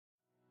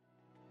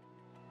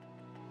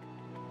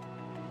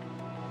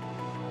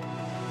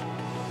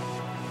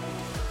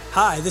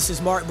Hi, this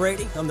is Mark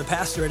Brady. I'm the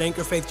pastor at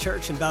Anchor Faith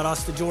Church in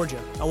Valdosta,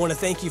 Georgia. I want to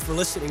thank you for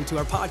listening to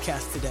our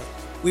podcast today.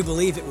 We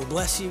believe it will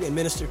bless you and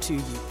minister to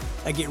you.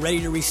 Now get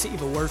ready to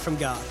receive a word from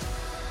God.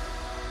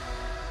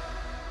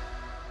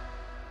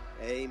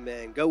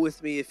 Amen. Go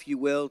with me, if you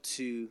will,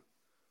 to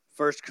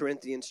 1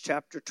 Corinthians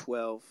chapter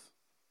 12.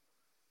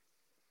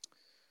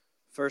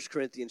 1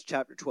 Corinthians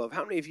chapter 12.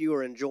 How many of you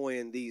are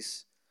enjoying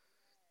these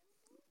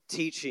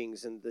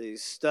teachings and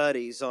these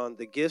studies on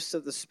the gifts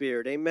of the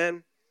Spirit?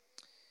 Amen.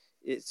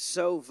 It's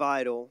so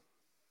vital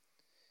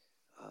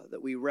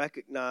that we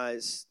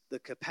recognize the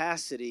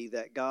capacity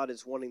that God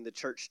is wanting the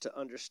church to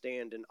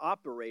understand and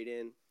operate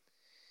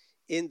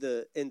in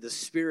the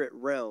spirit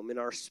realm, in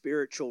our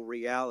spiritual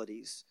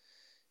realities.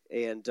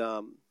 And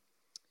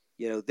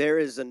there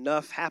is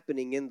enough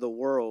happening in the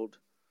world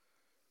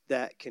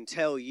that can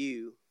tell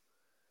you,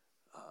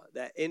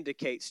 that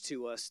indicates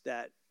to us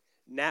that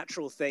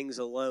natural things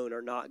alone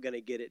are not going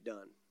to get it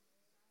done.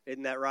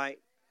 Isn't that right?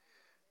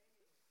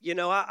 You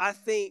know, I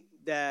think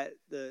that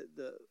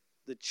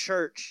the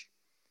church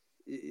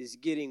is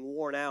getting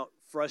worn out,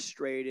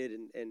 frustrated,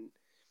 and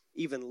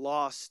even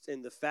lost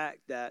in the fact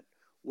that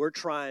we're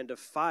trying to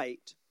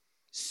fight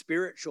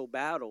spiritual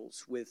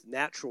battles with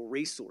natural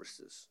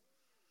resources.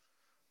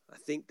 I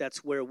think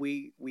that's where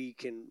we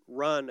can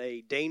run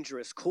a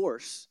dangerous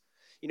course.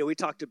 You know, we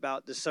talked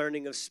about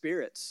discerning of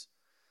spirits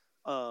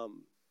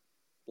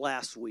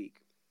last week.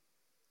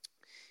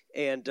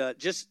 And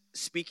just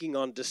speaking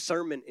on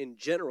discernment in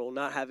general,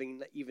 not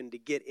having even to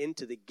get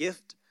into the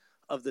gift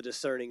of the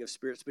discerning of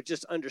spirits, but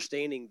just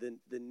understanding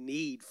the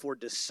need for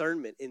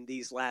discernment in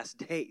these last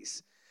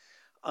days.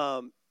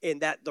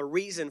 And that the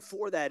reason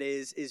for that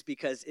is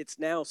because it's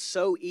now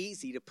so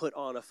easy to put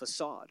on a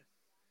facade.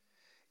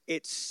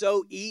 It's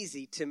so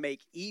easy to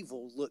make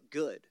evil look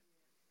good.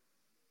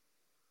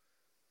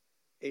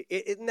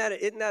 Isn't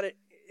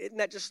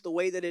that just the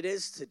way that it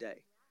is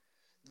today?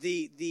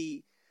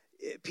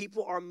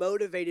 People are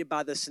motivated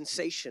by the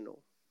sensational.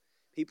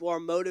 People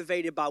are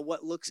motivated by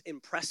what looks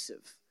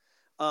impressive.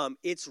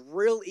 It's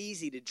real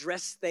easy to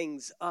dress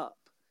things up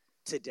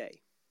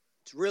today.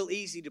 It's real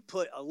easy to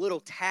put a little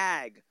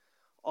tag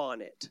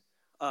on it,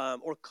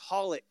 or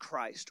call it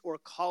Christ, or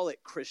call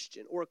it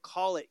Christian, or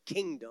call it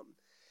kingdom.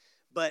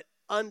 But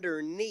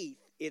underneath,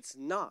 it's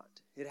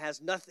not. It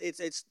has nothing.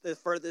 It's the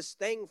furthest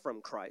thing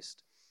from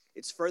Christ.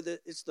 It's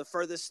the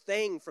furthest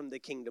thing from the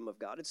kingdom of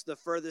God. It's the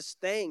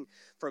furthest thing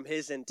from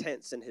his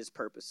intents and his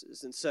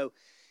purposes. And so,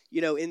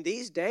 you know, in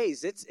these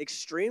days, it's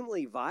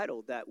extremely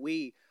vital that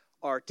we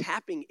are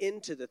tapping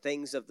into the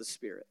things of the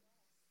Spirit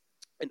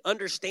and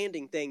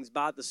understanding things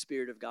by the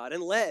Spirit of God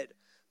and led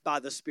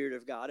by the Spirit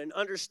of God, and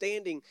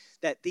understanding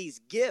that these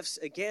gifts,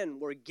 again,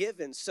 were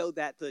given so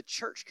that the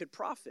church could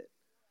profit,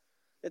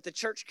 that the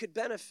church could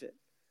benefit.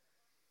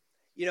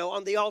 You know,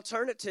 on the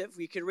alternative,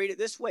 we could read it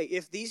this way.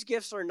 If these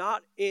gifts are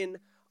not in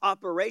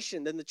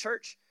operation, then the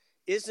church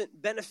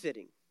isn't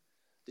benefiting.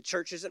 The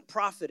church isn't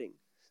profiting.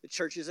 The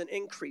church isn't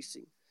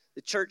increasing.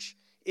 The church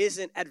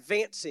isn't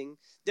advancing.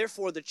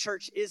 Therefore, the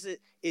church is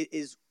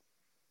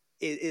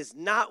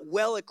not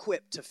well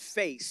equipped to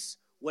face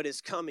what is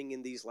coming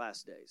in these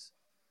last days.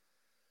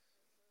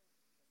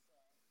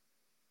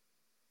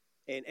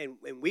 And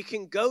we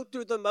can go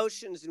through the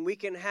motions, and we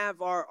can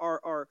have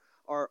our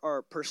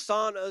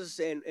personas,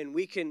 and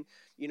we can,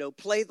 you know,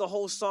 play the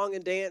whole song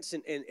and dance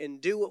and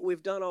do what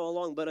we've done all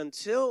along. But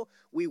until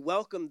we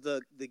welcome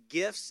the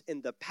gifts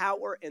and the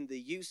power and the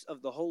use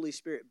of the Holy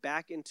Spirit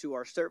back into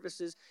our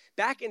services,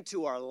 back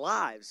into our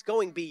lives,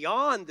 going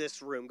beyond this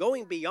room,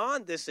 going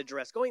beyond this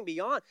address, going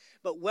beyond,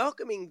 but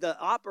welcoming the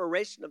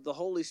operation of the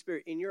Holy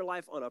Spirit in your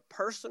life on a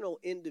personal,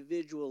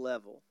 individual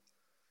level,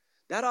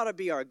 that ought to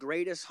be our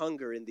greatest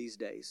hunger in these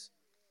days.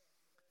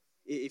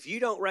 If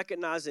you don't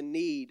recognize a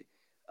need,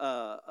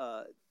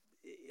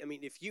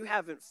 if you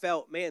haven't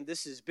felt, man,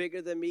 this is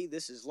bigger than me,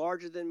 this is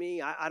larger than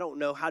me, I don't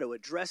know how to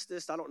address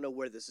this, I don't know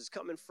where this is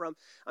coming from.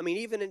 I mean,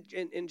 even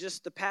in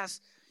just the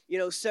past,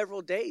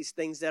 several days,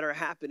 things that are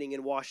happening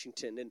in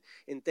Washington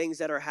and things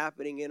that are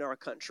happening in our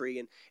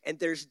country, and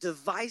there's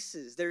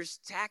devices, there's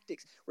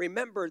tactics.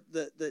 Remember,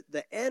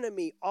 the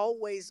enemy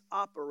always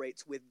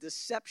operates with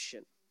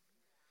deception.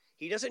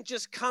 He doesn't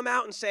just come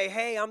out and say,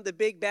 hey, I'm the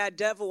big bad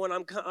devil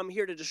and I'm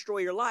here to destroy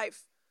your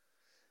life.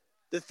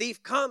 The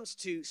thief comes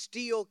to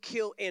steal,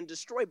 kill, and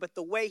destroy, but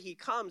the way he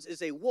comes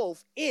is a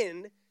wolf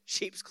in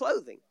sheep's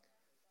clothing.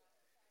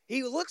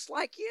 He looks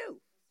like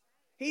you.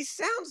 He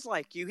sounds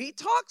like you. He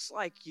talks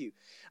like you.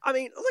 I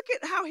mean, look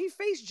at how he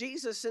faced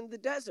Jesus in the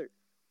desert,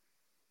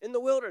 in the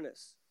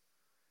wilderness.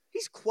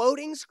 He's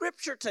quoting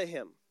scripture to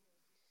him.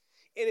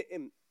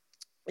 And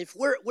if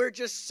we're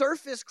just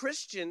surface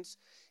Christians,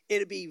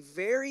 it'll be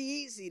very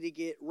easy to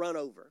get run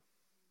over.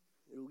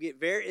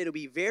 It'll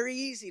be very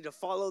easy to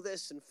follow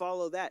this and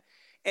follow that.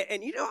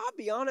 And I'll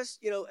be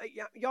honest, y'all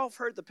have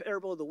heard the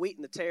parable of the wheat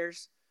and the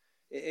tares.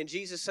 And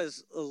Jesus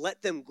says,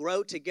 let them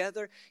grow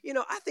together.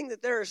 I think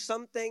that there are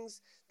some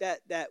things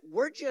that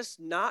we're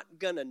just not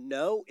going to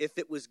know if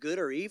it was good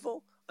or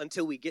evil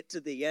until we get to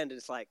the end. And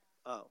it's like,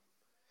 oh.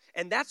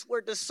 And that's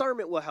where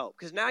discernment will help.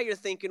 Because now you're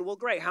thinking, well,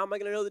 great, how am I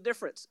going to know the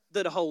difference?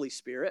 The Holy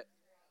Spirit.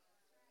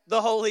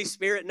 The Holy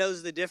Spirit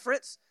knows the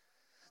difference.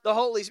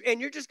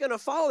 And you're just going to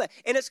follow that.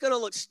 And it's going to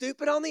look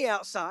stupid on the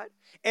outside.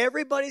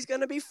 Everybody's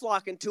going to be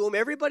flocking to them.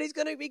 Everybody's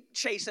going to be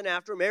chasing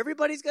after them.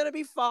 Everybody's going to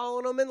be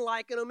following them and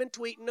liking them and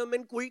tweeting them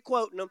and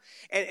quoting them.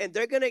 And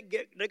they're going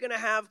to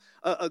have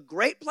a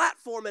great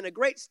platform and a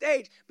great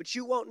stage, but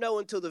you won't know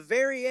until the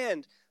very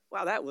end,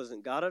 wow, that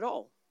wasn't God at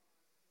all.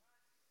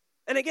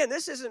 And again,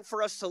 this isn't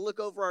for us to look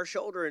over our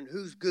shoulder and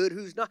who's good,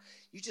 who's not.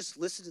 You just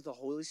listen to the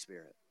Holy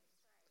Spirit.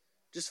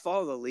 Just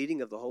follow the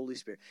leading of the Holy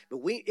Spirit.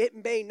 But it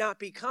may not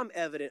become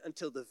evident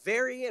until the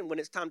very end when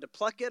it's time to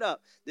pluck it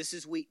up. This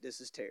is wheat, this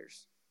is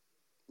tares.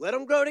 Let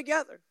them grow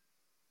together.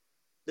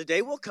 The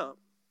day will come,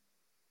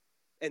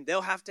 and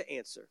they'll have to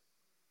answer.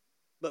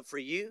 But for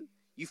you,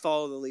 you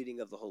follow the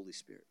leading of the Holy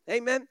Spirit.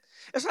 Amen?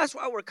 And so that's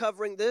why we're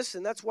covering this,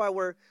 and that's why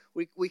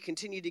we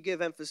continue to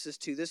give emphasis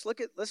to this.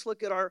 Let's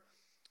look at our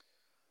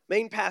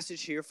main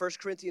passage here, 1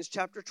 Corinthians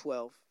chapter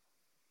 12.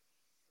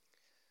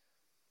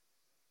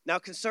 Now,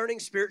 concerning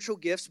spiritual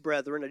gifts,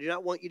 brethren, I do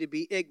not want you to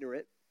be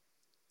ignorant.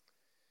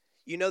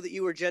 You know that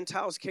you were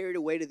Gentiles carried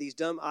away to these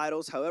dumb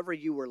idols, however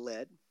you were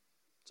led.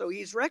 So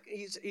he's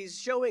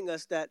showing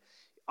us that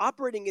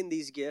operating in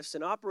these gifts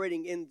and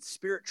operating in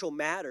spiritual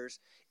matters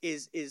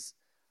it's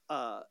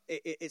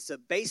a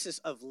basis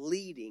of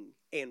leading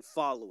and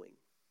following.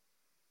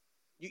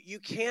 You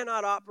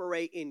cannot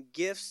operate in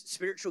gifts,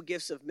 spiritual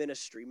gifts of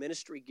ministry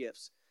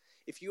gifts,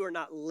 if you are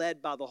not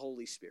led by the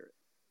Holy Spirit.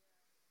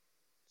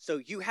 So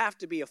you have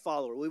to be a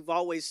follower. We've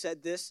always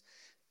said this.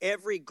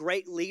 Every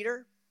great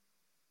leader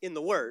in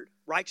the word,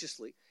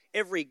 righteously,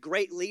 every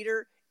great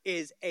leader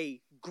is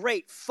a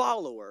great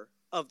follower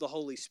of the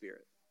Holy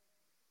Spirit.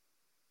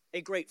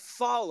 A great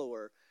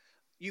follower.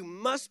 You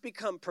must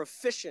become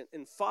proficient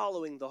in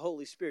following the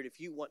Holy Spirit if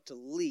you want to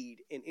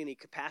lead in any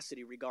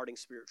capacity regarding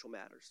spiritual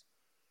matters.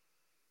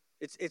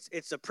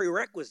 It's a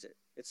prerequisite.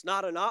 It's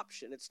not an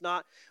option. It's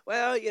not,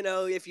 well,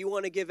 if you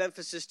want to give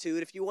emphasis to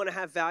it, if you want to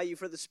have value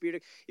for the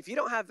Spirit, if you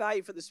don't have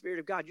value for the Spirit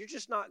of God,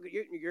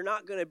 you're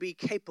not going to be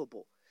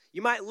capable.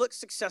 You might look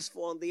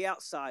successful on the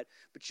outside,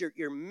 but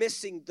you're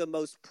missing the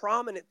most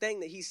prominent thing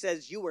that he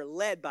says you were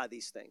led by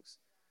these things.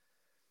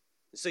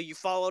 And so you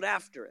followed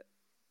after it.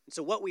 And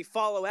so what we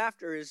follow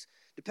after is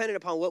dependent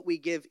upon what we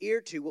give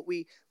ear to, what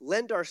we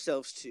lend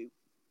ourselves to.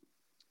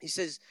 He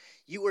says,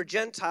 you were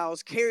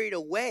Gentiles carried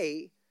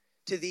away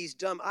to these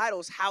dumb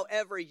idols,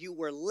 however you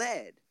were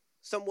led.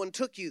 Someone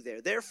took you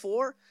there.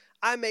 Therefore,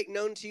 I make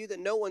known to you that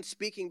no one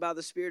speaking by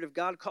the Spirit of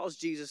God calls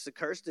Jesus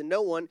accursed, and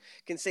no one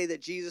can say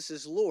that Jesus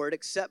is Lord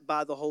except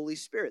by the Holy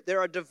Spirit. There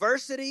are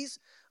diversities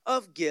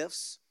of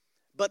gifts,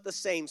 but the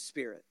same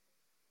Spirit.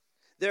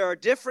 There are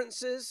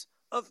differences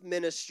of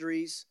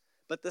ministries,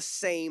 but the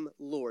same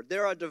Lord.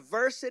 There are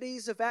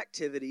diversities of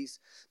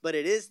activities, but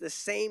it is the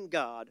same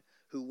God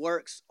who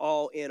works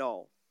all in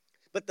all.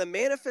 But the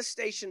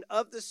manifestation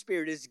of the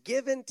Spirit is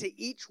given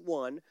to each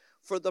one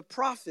for the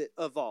profit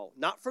of all,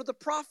 not for the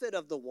profit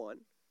of the one.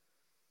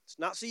 It's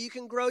not so you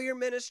can grow your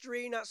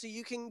ministry, not so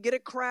you can get a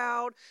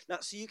crowd,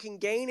 not so you can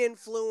gain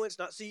influence,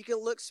 not so you can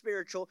look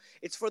spiritual.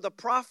 It's for the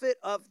profit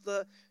of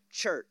the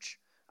church.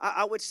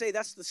 I would say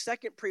that's the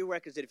second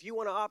prerequisite. If you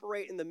want to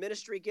operate in the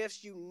ministry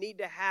gifts, you need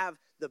to have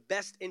the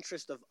best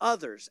interest of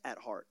others at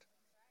heart,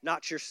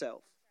 not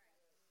yourself.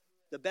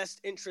 The best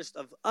interest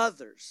of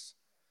others.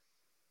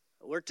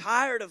 We're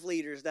tired of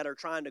leaders that are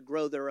trying to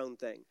grow their own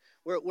thing.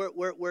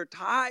 We're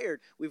tired.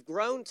 We've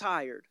grown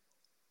tired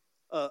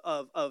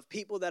of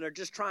people that are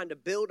just trying to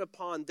build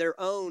upon their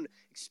own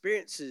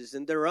experiences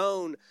and their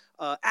own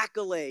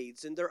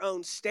accolades and their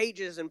own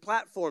stages and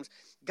platforms.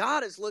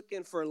 God is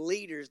looking for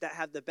leaders that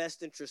have the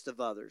best interest of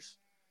others.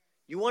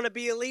 You want to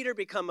be a leader,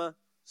 become a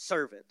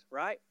servant,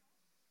 right?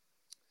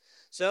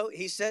 So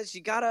he says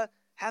you got to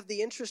have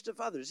the interest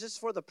of others. This is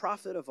for the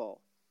profit of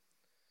all.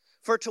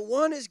 For to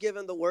one is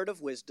given the word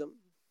of wisdom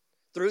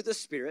through the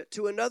Spirit,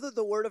 to another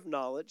the word of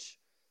knowledge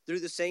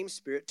through the same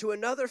Spirit, to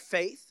another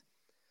faith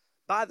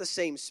by the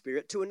same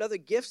Spirit, to another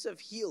gifts of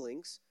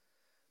healings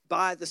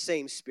by the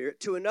same Spirit,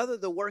 to another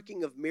the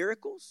working of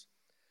miracles,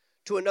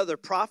 to another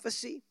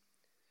prophecy,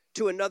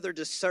 to another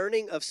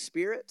discerning of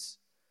spirits,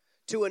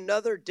 to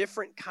another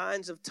different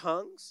kinds of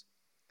tongues,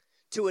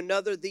 to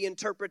another the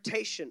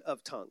interpretation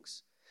of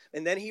tongues.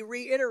 And then he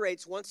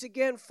reiterates once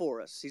again for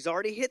us. He's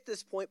already hit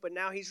this point, but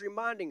now he's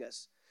reminding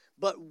us.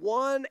 But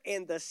one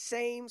and the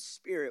same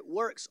Spirit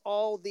works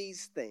all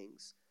these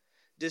things,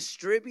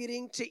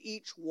 distributing to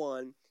each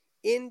one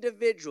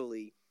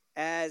individually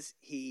as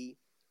he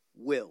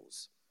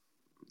wills.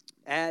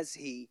 As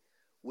he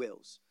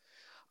wills.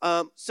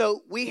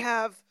 So we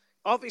have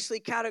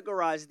obviously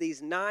categorized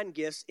these 9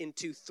 gifts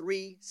into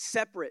 3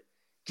 separate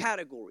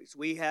categories.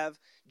 We have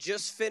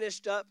just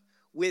finished up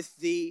with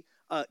the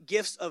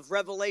gifts of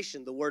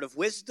revelation, the word of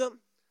wisdom,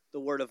 the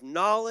word of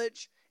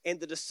knowledge, and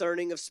the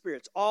discerning of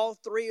spirits. All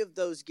 3 of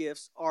those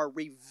gifts are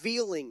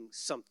revealing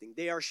something.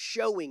 They are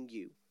showing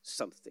you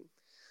something.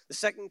 The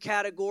second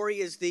category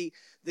is the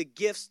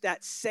gifts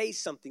that say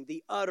something,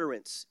 the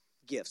utterance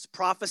gifts: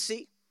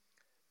 prophecy,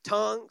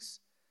 tongues,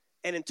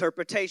 and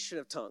interpretation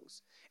of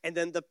tongues. And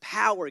then the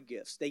power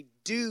gifts. They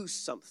do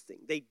something.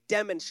 They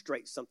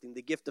demonstrate something.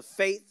 The gift of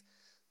faith,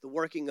 the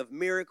working of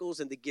miracles,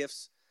 and the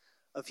gifts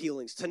of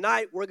healings.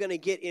 Tonight, we're going to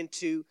get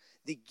into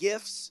the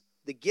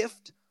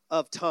gift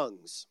of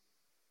tongues.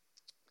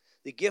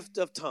 The gift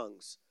of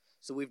tongues.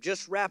 So we've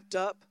just wrapped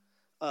up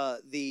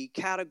the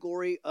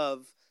category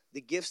of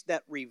the gifts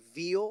that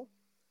reveal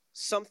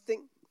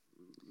something.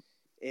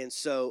 And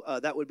so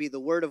that would be the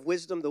word of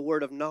wisdom, the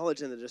word of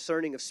knowledge, and the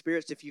discerning of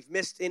spirits. If you've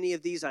missed any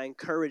of these, I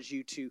encourage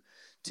you to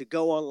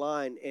go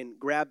online and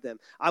grab them.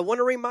 I want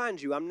to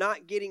remind you, I'm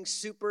not getting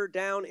super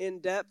down in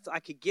depth. I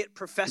could get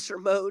professor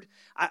mode.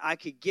 I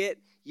could get,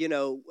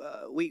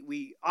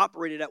 we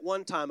operated at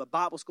one time a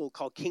Bible school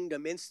called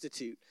Kingdom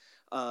Institute.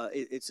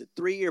 It's a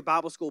 3-year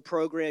Bible school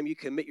program you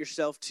commit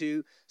yourself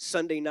to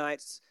Sunday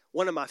nights.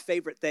 One of my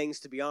favorite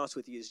things, to be honest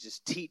with you, is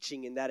just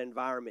teaching in that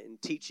environment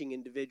and teaching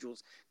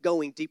individuals,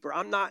 going deeper.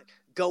 I'm not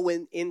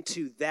going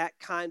into that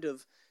kind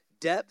of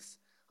depth,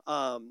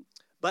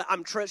 but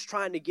I'm just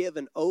trying to give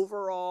an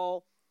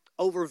overall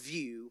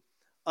overview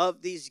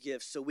of these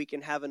gifts so we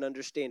can have an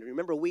understanding.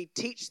 Remember, we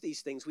teach these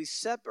things. We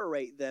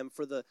separate them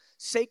for the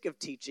sake of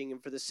teaching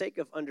and for the sake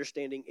of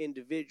understanding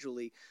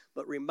individually,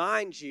 but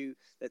remind you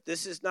that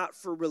this is not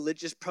for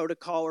religious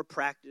protocol or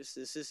practice.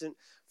 This isn't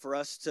for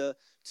us to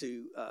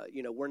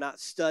we're not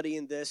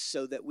studying this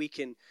so that we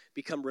can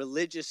become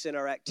religious in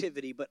our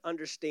activity, but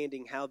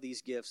understanding how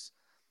these gifts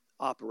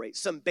operate.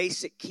 Some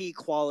basic key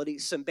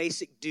qualities, some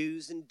basic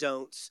do's and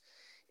don'ts,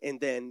 and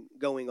then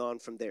going on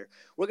from there.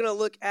 We're going to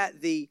look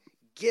at the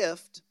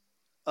gift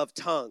of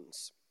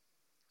tongues.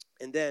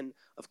 And then,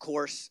 of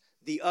course,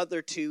 the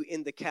other two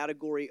in the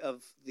category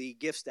of the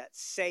gifts that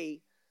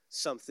say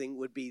something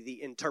would be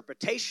the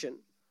interpretation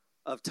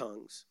of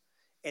tongues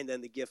and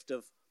then the gift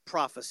of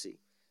prophecy.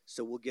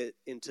 So we'll get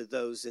into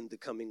those in the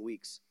coming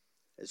weeks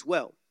as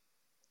well.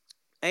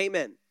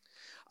 Amen.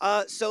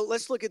 So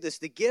let's look at this.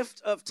 The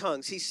gift of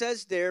tongues. He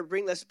says there,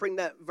 let's bring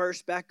that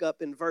verse back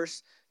up in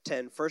verse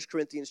 10, 1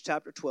 Corinthians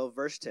chapter 12,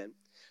 verse 10.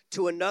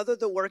 To another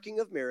the working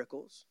of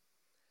miracles,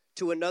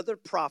 to another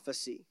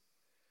prophecy,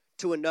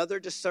 to another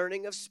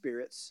discerning of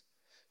spirits,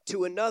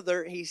 to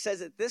another, he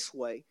says it this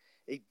way,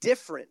 a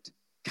different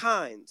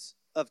kinds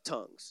of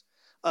tongues.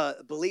 I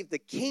believe the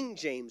King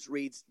James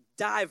reads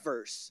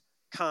diverse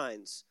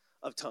kinds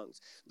of tongues.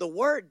 The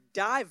word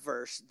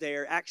diverse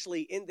there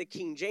actually in the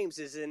King James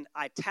is in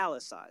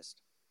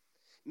italicized,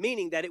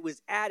 meaning that it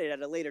was added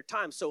at a later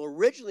time. So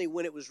originally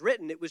when it was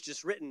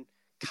just written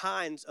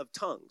kinds of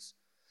tongues.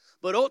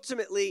 But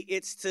ultimately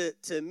it's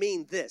to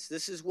mean this.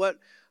 This is what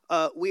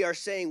we are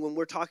saying when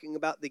we're talking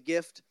about the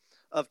gift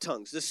of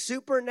tongues. The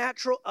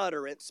supernatural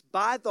utterance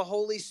by the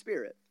Holy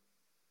Spirit.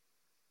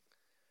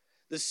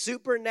 The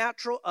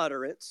supernatural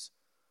utterance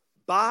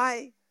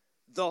by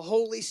the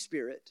Holy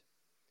Spirit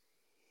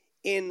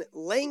in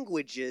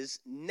languages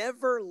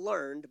never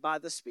learned by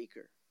the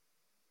speaker.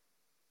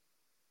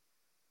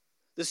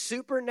 The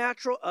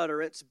supernatural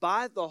utterance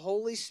by the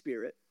Holy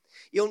Spirit.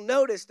 You'll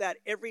notice that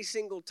every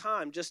single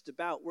time, just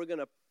about, we're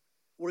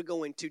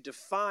going to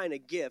define a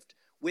gift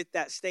with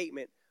that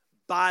statement,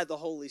 by the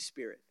Holy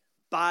Spirit,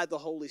 by the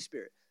Holy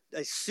Spirit.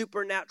 A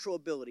supernatural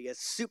ability, a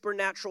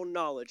supernatural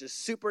knowledge, a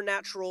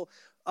supernatural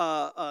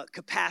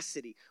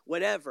capacity,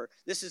 whatever.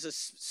 This is a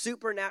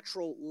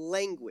supernatural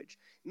language,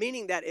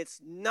 meaning that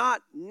it's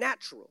not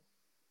natural.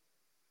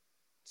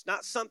 It's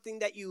not something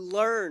that you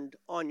learned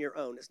on your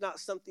own. It's not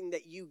something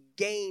that you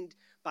gained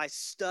by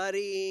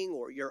studying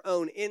or your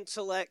own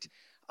intellect.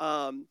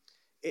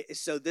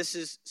 So this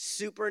is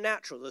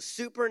supernatural, the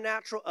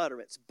supernatural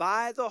utterance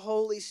by the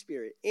Holy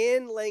Spirit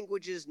in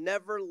languages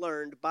never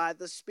learned by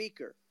the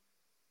speaker.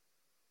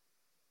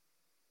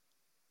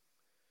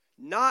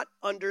 Not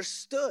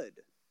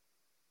understood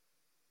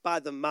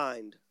by the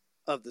mind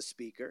of the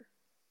speaker.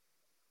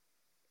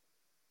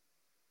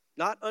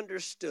 Not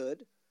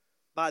understood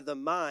by the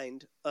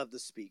mind of the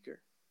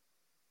speaker.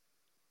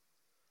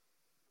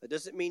 That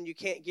doesn't mean you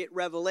can't get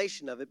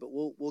revelation of it, but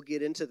we'll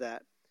get into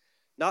that.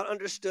 Not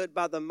understood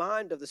by the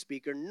mind of the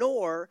speaker,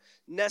 nor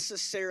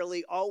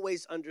necessarily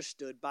always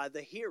understood by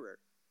the hearer.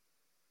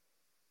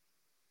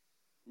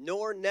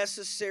 Nor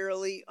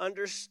necessarily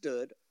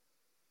understood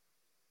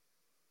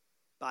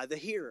by the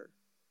hearer.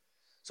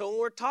 So when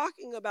we're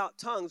talking about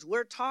tongues,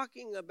 we're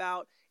talking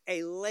about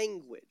a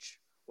language.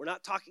 We're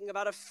not talking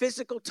about a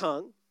physical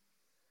tongue.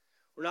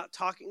 We're not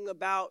talking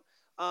about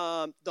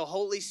the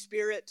Holy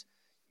Spirit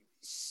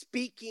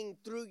speaking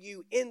through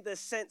you in the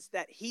sense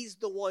that he's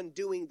the one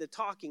doing the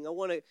talking. I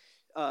want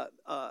to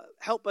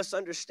help us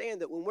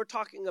understand that when we're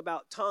talking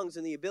about tongues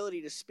and the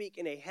ability to speak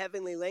in a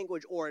heavenly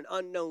language or an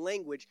unknown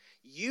language,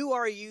 you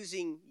are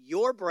using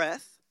your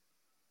breath,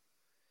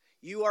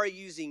 you are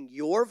using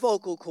your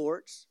vocal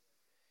cords,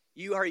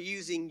 you are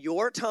using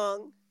your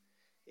tongue,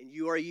 and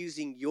you are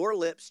using your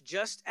lips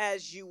just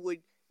as you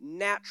would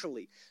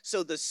naturally.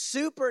 So the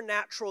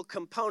supernatural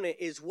component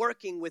is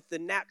working with the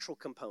natural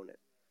component.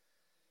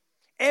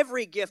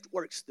 Every gift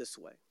works this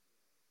way.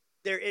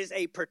 there is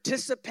a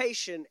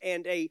participation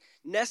and a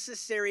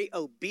necessary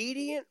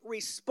obedient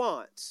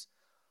response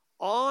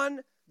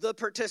on the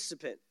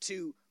participant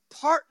to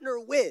partner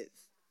with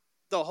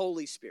the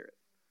Holy Spirit.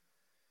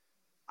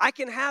 I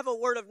can have a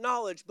word of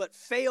knowledge but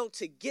fail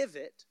to give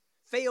it,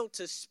 fail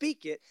to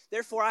speak it.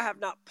 Therefore, I have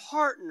not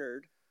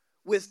partnered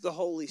with the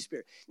Holy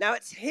Spirit. Now,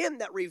 it's him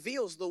that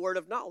reveals the word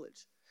of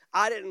knowledge.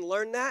 I didn't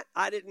learn that.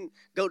 I didn't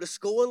go to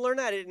school and learn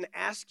that. I didn't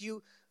ask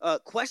you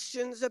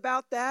questions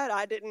about that.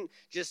 I didn't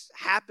just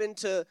happen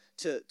to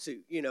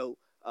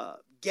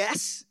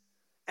guess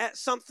at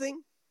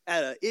something,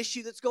 at an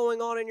issue that's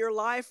going on in your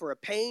life or a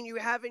pain you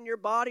have in your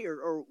body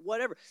or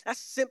whatever. That's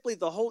simply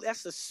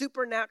that's the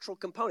supernatural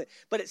component.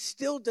 But it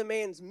still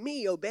demands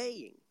me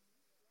obeying.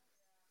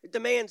 It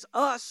demands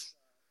us.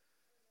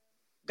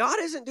 God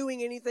isn't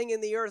doing anything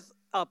in the earth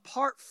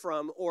apart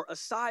from or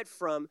aside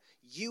from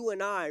you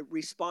and I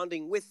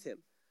responding with him,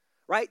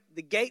 right?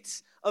 The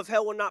gates of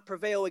hell will not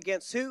prevail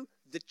against who?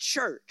 The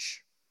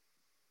church.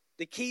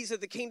 The keys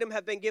of the kingdom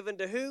have been given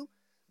to who?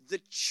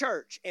 The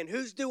church. And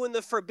who's doing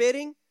the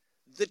forbidding?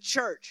 The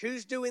church.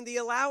 Who's doing the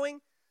allowing?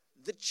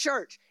 The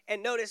church.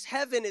 And notice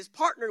heaven is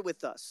partnered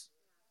with us,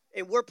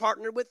 and we're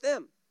partnered with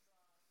them.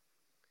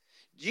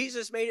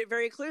 Jesus made it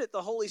very clear that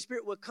the Holy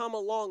Spirit would come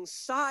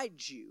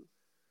alongside you,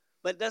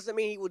 but it doesn't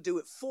mean he will do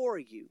it for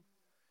you.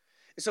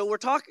 So we're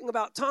talking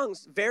about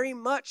tongues very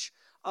much.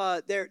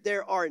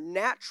 There are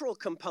natural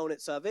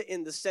components of it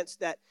in the sense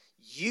that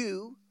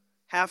you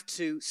have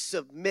to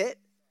submit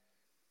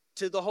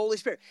to the Holy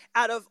Spirit.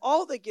 Out of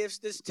all the gifts,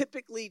 this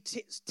typically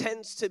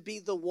tends to be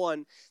the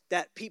one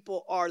that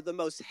people are the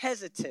most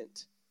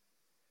hesitant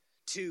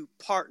to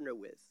partner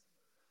with.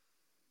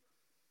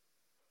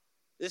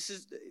 This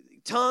is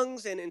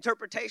tongues and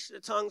interpretation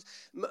of tongues.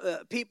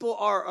 People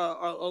are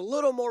a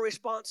little more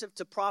responsive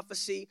to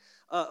prophecy,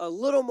 a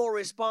little more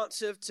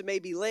responsive to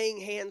maybe laying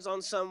hands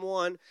on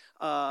someone,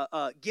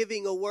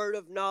 giving a word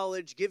of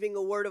knowledge, giving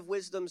a word of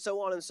wisdom,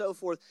 so on and so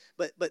forth.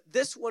 But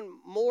this one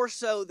more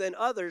so than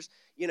others,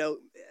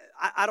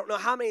 I don't know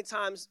how many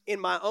times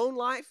in my own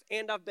life,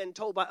 and I've been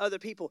told by other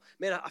people,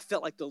 man, I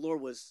felt like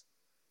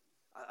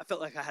I felt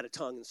like I had a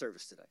tongue in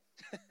service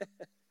today.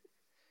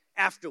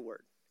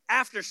 Afterward.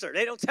 After service.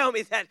 They don't tell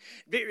me that.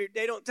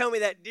 They don't tell me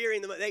that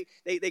during the.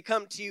 They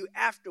come to you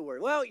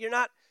afterward. Well, you're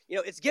not.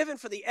 It's given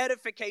for the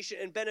edification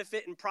and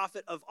benefit and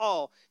profit of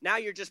all. Now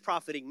you're just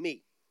profiting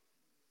me.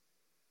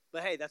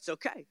 But hey, that's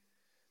okay.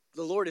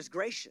 The Lord is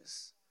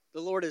gracious.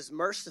 The Lord is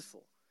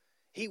merciful.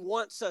 He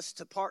wants us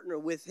to partner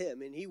with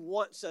him, and he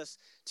wants us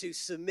to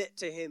submit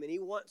to him, and he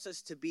wants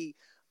us to be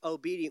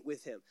obedient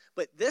with him.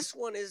 But this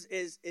one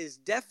is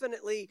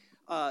definitely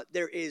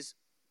there is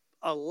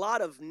a lot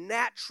of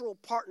natural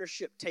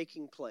partnership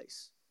taking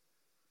place.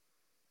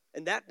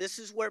 And this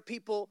is where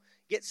people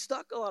get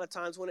stuck a lot of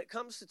times when it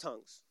comes to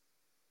tongues.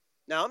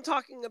 Now, I'm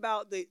talking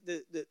about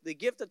the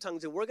gift of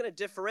tongues, and we're going to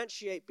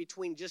differentiate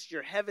between just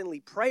your heavenly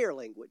prayer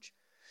language.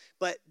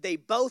 But they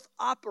both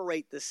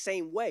operate the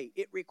same way.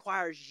 It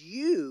requires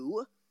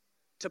you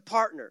to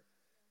partner.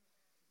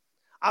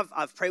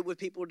 I've prayed with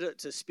people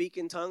to speak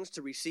in tongues,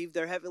 to receive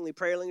their heavenly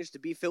prayer language, to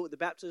be filled with the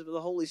baptism of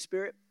the Holy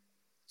Spirit.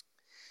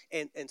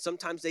 And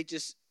sometimes they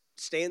just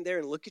stand there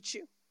and look at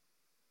you.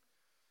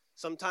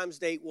 Sometimes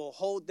they will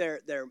hold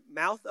their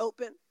mouth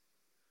open,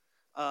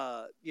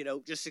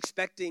 just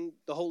expecting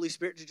the Holy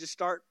Spirit to just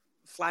start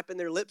flapping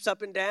their lips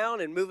up and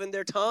down and moving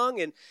their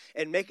tongue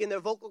and making their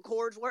vocal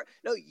cords work.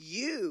 No,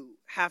 you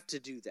have to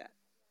do that.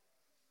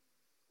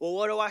 Well,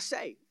 what do I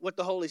say? What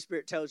the Holy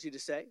Spirit tells you to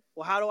say.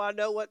 Well, how do I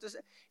know what to say?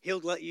 He'll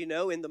let you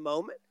know in the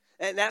moment.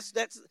 And that's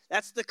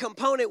the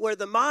component where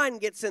the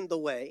mind gets in the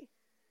way.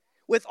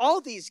 With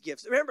all these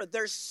gifts, remember,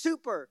 they're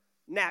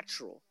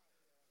supernatural.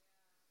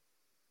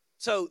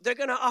 So they're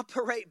going to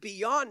operate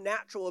beyond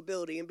natural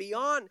ability and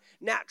beyond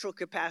natural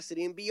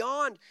capacity and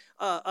beyond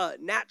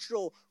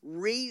natural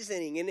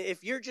reasoning. And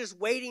if you're just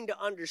waiting to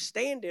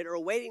understand it or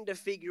waiting to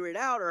figure it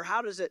out, or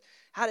how does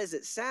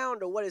it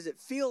sound or what does it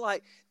feel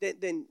like,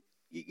 then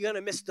you're going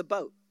to miss the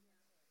boat.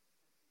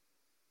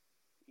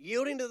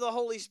 Yielding to the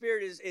Holy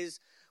Spirit is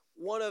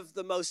one of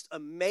the most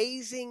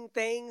amazing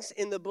things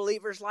in the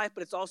believer's life,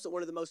 but it's also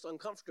one of the most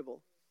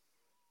uncomfortable.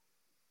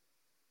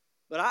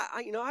 But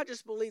I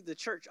just believe the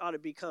church ought to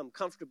become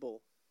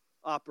comfortable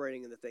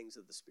operating in the things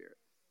of the Spirit.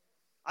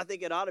 I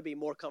think it ought to be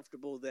more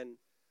comfortable than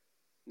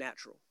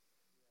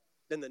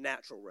the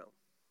natural realm.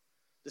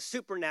 The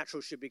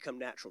supernatural should become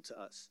natural to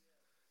us.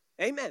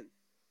 Amen.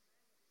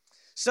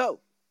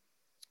 So,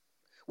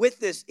 with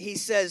this, he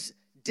says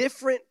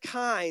different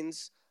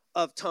kinds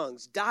of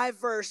tongues,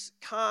 diverse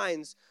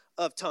kinds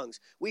of tongues.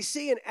 We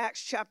see in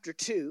Acts chapter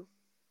 2,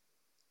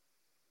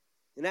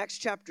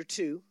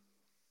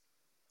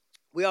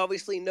 we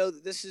obviously know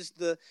that this is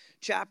the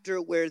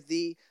chapter where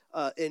the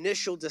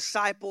initial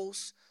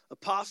disciples,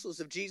 apostles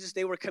of Jesus,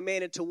 they were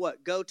commanded to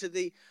what? Go to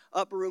the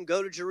upper room,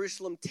 go to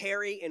Jerusalem,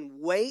 tarry,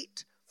 and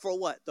wait for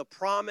what? The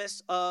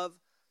promise of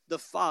the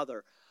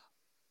Father.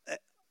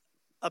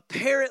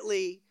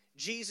 Apparently,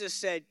 Jesus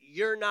said,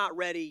 you're not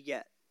ready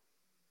yet.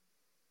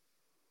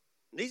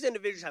 These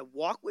individuals had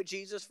walked with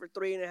Jesus for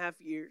 3.5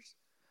 years,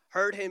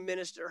 heard him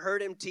minister,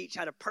 heard him teach,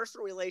 had a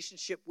personal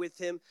relationship with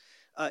him,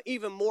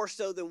 even more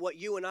so than what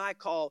you and I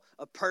call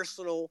a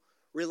personal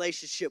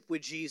relationship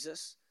with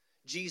Jesus.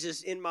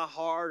 Jesus in my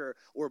heart,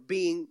 or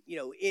being,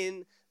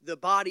 in the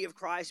body of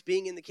Christ,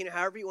 being in the kingdom,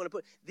 however you want to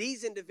put it.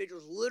 These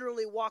individuals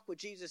literally walk with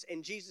Jesus,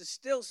 and Jesus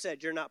still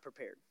said, you're not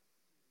prepared.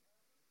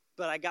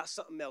 But I got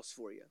something else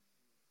for you.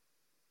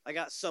 I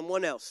got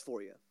someone else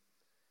for you.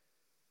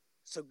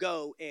 So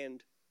go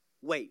and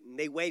wait. And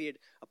they waited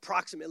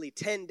approximately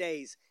 10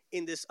 days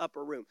in this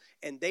upper room.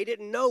 And they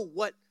didn't know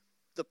what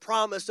the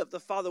promise of the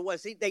Father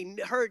was. They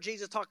heard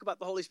Jesus talk about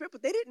the Holy Spirit,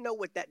 but they didn't know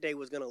what that day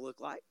was going to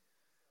look like.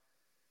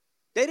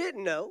 They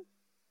didn't know.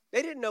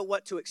 They didn't know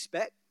what to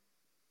expect.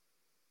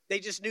 They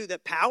just knew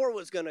that power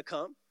was going to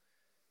come.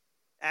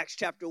 Acts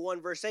chapter 1,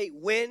 verse 8,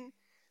 when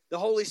the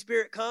Holy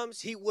Spirit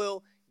comes, he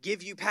will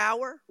give you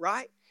power,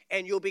 right?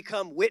 And you'll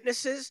become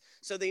witnesses.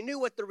 So they knew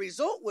what the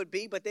result would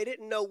be, but they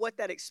didn't know what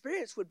that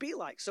experience would be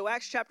like. So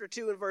Acts chapter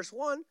 2 and verse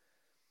 1,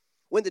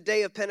 when the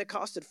day of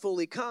Pentecost had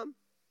fully come,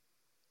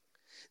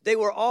 they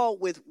were all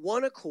with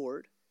one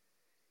accord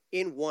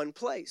in one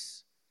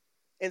place.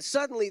 And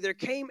suddenly there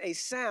came a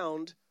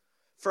sound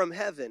from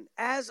heaven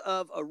as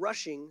of a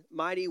rushing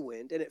mighty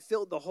wind, and it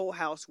filled the whole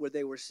house where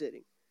they were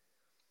sitting.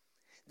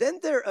 Then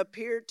there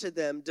appeared to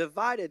them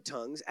divided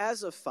tongues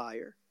as of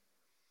fire,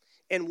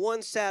 and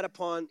one sat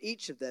upon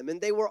each of them.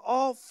 And they were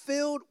all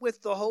filled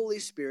with the Holy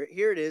Spirit,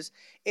 here it is,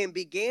 and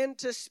began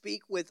to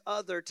speak with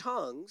other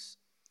tongues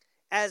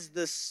as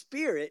the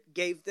Spirit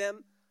gave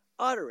them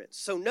utterance.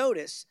 So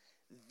notice,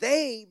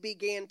 they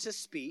began to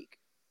speak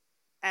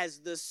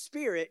as the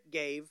Spirit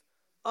gave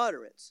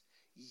utterance.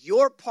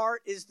 Your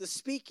part is the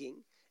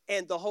speaking,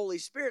 and the Holy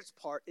Spirit's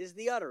part is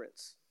the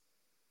utterance.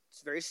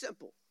 It's very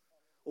simple.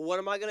 Well, what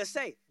am I going to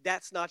say?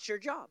 That's not your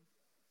job.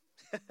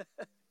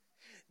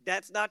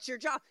 That's not your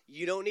job.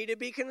 You don't need to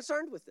be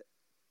concerned with it.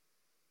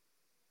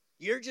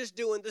 You're just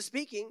doing the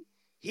speaking.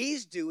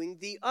 He's doing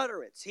the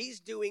utterance. He's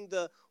doing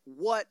the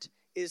what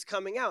is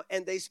coming out.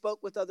 And they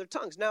spoke with other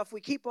tongues. Now, if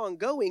we keep on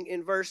going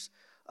in verse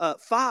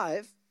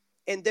 5,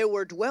 and there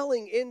were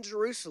dwelling in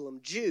Jerusalem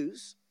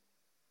Jews,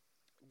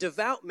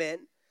 devout men,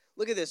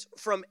 look at this,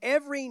 from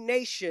every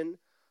nation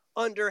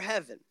under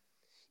heaven.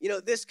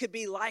 This could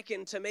be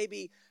likened to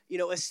maybe,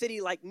 a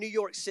city like New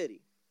York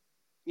City.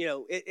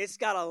 It's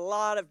got a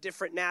lot of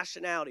different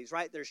nationalities,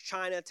 right? There's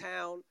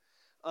Chinatown.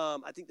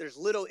 I think there's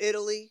Little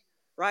Italy,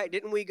 right?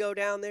 Didn't we go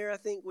down there? I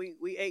think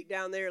we ate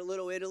down there in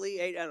Little Italy,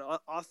 ate at an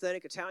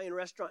authentic Italian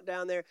restaurant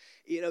down there.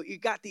 You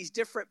got these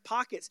different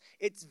pockets.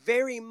 It's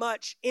very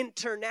much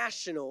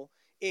international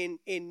in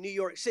New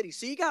York City.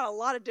 So you got a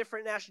lot of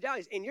different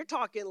nationalities. And you're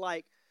talking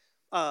like,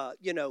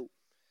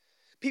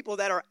 people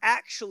that are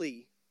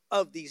actually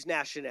of these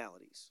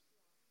nationalities.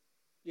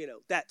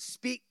 That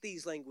speak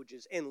these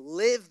languages and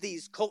live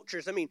these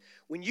cultures. I mean,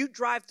 when you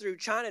drive through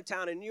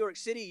Chinatown in New York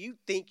City, you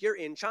think you're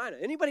in China.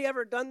 Anybody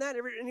ever done that?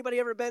 Anybody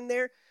ever been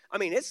there? I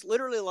mean, it's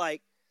literally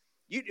like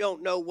you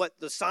don't know what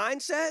the sign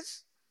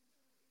says.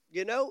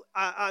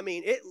 I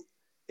mean,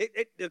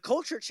 the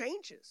culture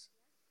changes.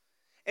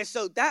 And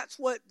so that's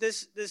what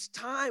this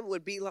time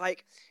would be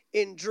like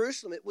in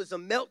Jerusalem. It was a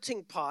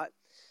melting pot,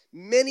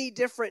 many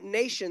different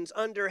nations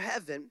under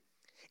heaven.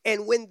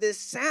 And when this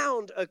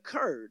sound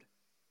occurred,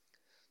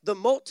 the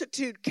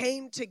multitude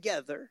came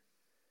together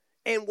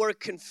and were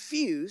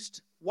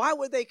confused. Why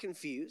were they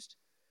confused?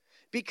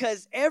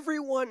 Because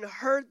everyone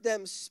heard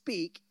them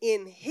speak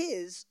in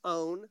his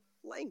own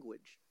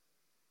language.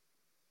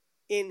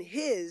 In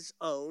his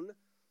own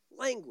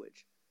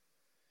language.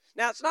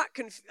 Now, it's not,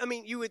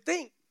 you would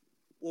think,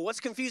 well,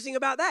 what's confusing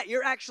about that?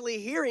 You're actually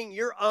hearing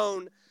your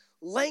own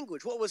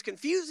language. What was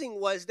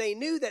confusing was they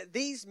knew that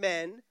these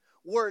men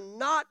were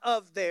not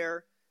of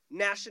their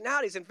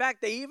nationalities. In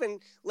fact, they even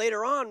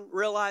later on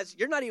realized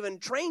you're not even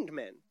trained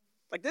men.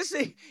 Like this,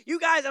 you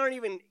guys aren't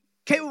even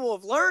capable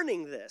of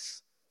learning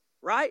this,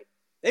 right?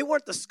 They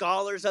weren't the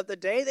scholars of the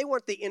day. They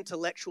weren't the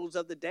intellectuals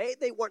of the day.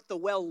 They weren't the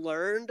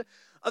well-learned.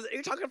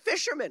 You're talking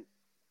fishermen,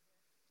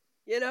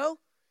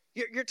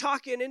 You're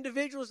talking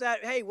individuals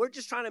that, hey, we're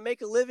just trying to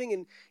make a living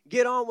and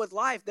get on with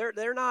life.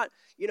 They're not,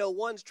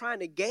 ones trying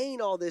to gain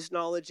all this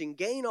knowledge and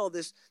gain all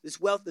this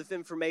wealth of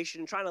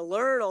information and trying to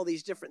learn all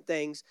these different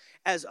things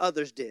as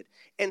others did.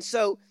 And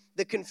so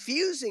the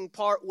confusing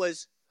part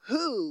was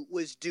who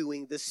was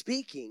doing the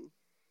speaking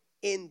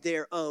in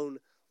their own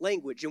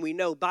language. And we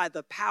know by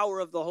the power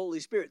of the Holy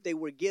Spirit, they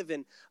were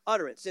given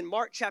utterance. In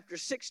Mark chapter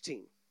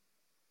 16,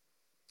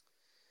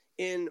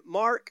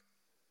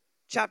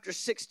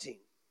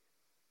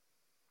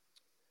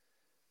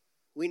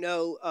 we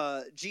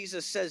know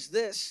Jesus says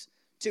this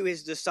to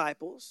his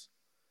disciples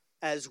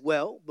as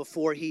well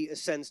before he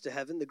ascends to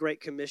heaven, the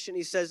Great Commission.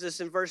 He says this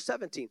in verse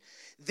 17.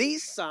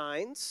 These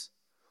signs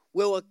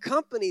will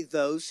accompany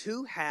those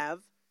who have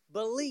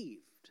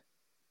believed.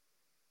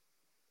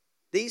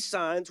 These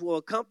signs will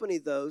accompany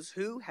those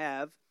who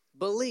have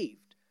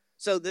believed.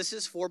 So this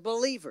is for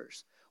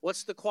believers.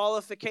 What's the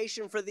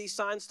qualification for these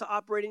signs to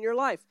operate in your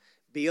life?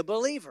 Be a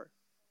believer.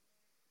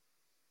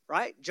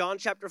 right? John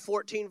chapter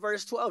 14,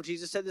 verse 12,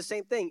 Jesus said the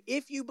same thing.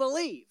 If you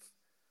believe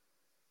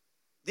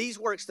these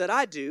works that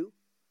I do,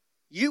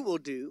 you will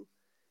do,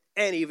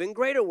 and even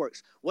greater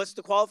works. What's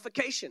the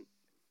qualification?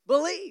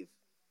 Believe.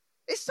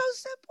 It's so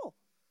simple.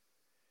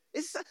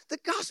 The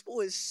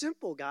gospel is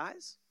simple,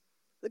 guys.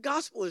 The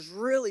gospel is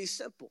really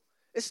simple.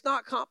 It's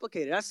not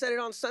complicated. I said it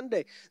on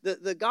Sunday.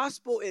 The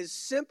gospel is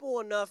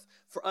simple enough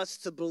for us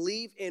to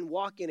believe and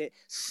walk in it,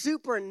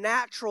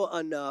 supernatural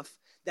enough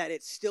that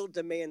it still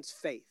demands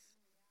faith.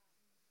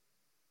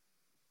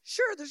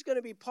 Sure, there's going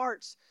to be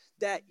parts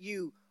that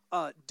you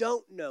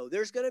don't know.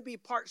 There's going to be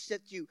parts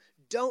that you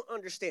don't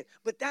understand.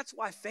 But that's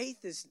why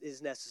faith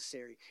is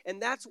necessary.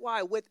 And that's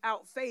why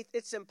without faith,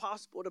 it's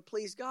impossible to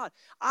please God.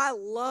 I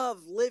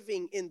love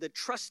living in the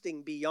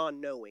trusting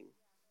beyond knowing.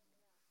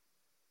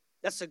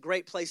 That's a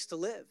great place to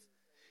live.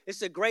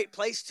 It's a great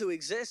place to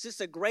exist.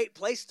 It's a great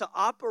place to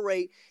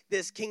operate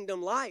this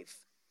kingdom life.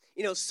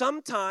 You know,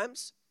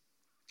 sometimes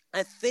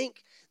I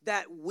think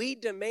that we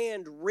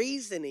demand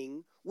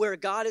reasoning where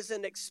God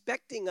isn't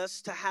expecting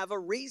us to have a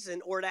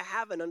reason or to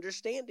have an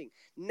understanding,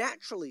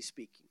 naturally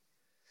speaking.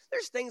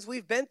 There's things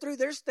we've been through.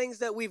 There's things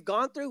that we've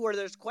gone through where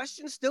there's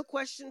questions, still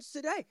questions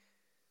today.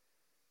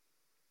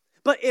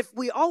 But if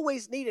we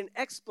always need an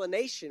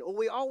explanation or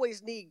we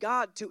always need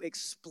God to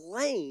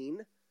explain,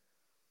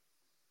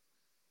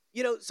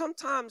 you know,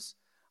 sometimes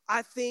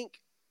I think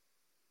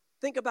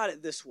about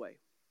it this way.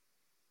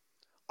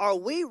 Are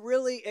we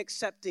really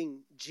accepting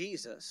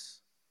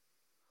Jesus,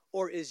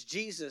 or is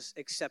Jesus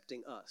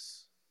accepting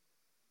us?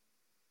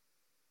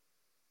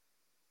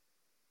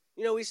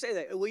 You know, we say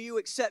that. Will you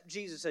accept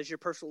Jesus as your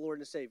personal Lord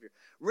and Savior?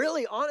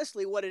 Really,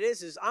 honestly, what it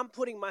is I'm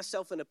putting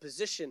myself in a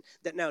position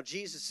that now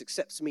Jesus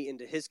accepts me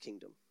into his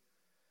kingdom.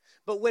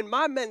 But when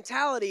my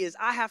mentality is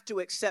I have to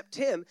accept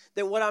him,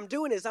 then what I'm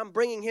doing is I'm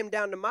bringing him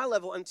down to my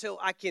level until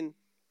I can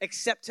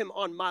accept him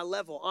on my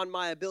level, on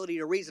my ability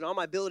to reason, on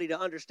my ability to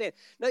understand.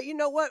 Now, you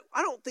know what?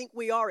 I don't think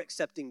we are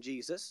accepting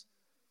Jesus.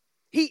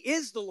 He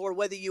is the Lord,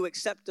 whether you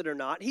accept it or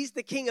not. He's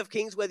the King of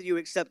Kings, whether you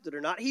accept it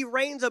or not. He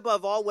reigns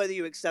above all, whether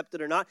you accept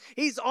it or not.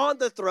 He's on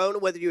the throne,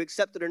 whether you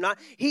accept it or not.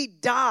 He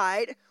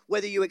died,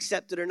 whether you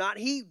accept it or not.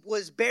 He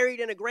was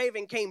buried in a grave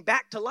and came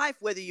back to life,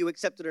 whether you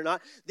accept it or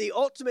not. The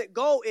ultimate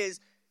goal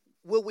is,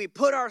 will we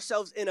put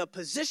ourselves in a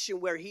position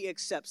where he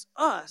accepts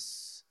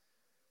us?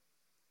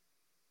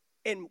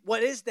 And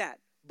what is that?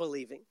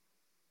 Believing.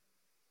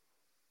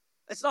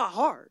 It's not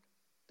hard.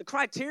 The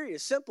criteria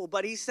is simple,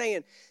 but he's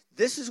saying,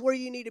 this is where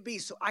you need to be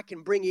so I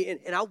can bring you in.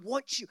 And I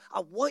want you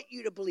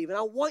to believe, and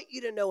I want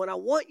you to know, and I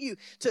want you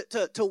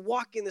to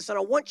walk in this, and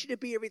I want you to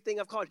be everything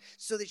I've called you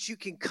so that you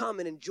can come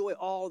and enjoy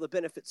all the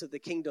benefits of the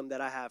kingdom that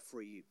I have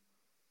for you.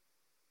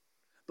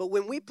 But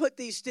when we put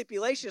these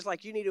stipulations,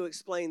 like you need to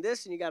explain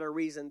this, and you got to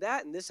reason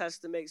that, and this has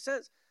to make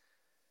sense,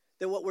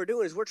 then what we're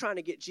doing is we're trying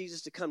to get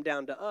Jesus to come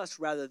down to us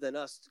rather than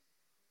us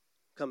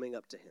coming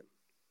up to him.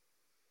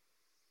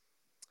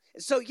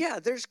 And so, yeah,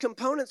 there's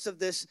components of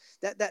this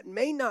that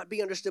may not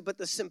be understood, but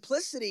the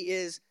simplicity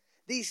is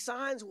these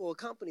signs will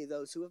accompany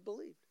those who have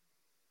believed.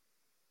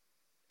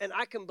 And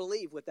I can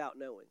believe without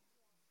knowing.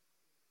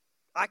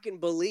 I can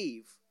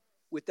believe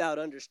without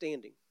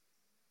understanding.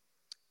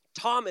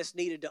 Thomas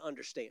needed to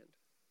understand.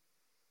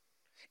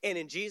 And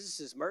in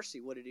Jesus'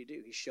 mercy, what did he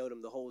do? He showed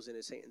him the holes in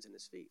his hands and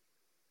his feet.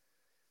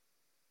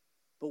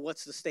 But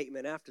what's the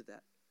statement after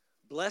that?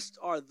 Blessed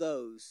are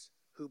those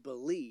who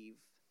believe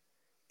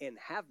and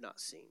have not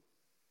seen.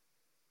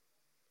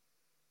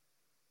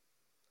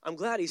 I'm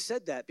glad he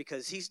said that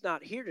because he's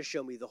not here to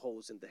show me the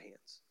holes in the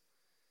hands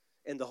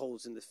and the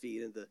holes in the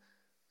feet and the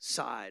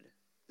side,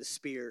 the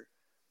spear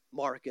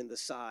mark in the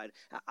side.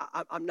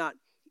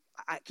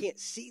 I can't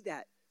see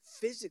that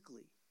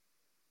physically.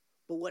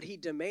 But what he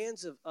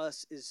demands of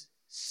us is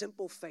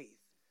simple faith,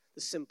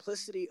 the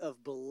simplicity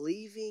of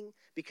believing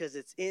because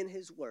it's in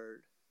his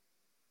word.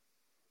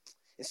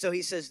 And so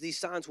he says, these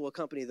signs will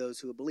accompany those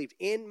who have believed.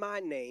 In my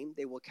name,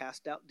 they will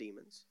cast out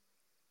demons.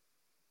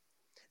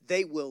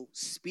 They will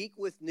speak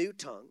with new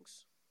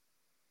tongues.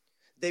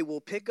 They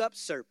will pick up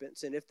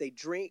serpents, and if they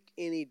drink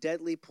any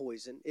deadly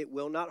poison, it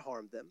will not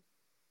harm them.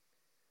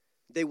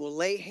 They will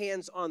lay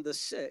hands on the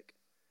sick,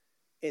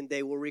 and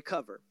they will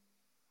recover.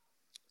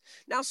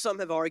 Now, some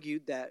have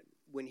argued that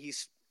when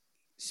he's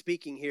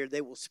speaking here,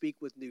 they will speak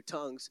with new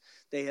tongues.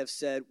 They have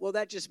said, well,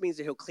 that just means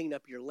that he'll clean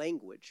up your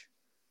language.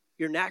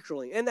 Your natural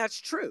language. And that's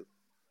true.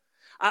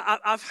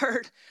 I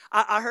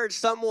heard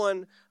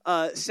someone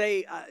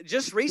say,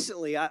 just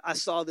recently, I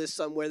saw this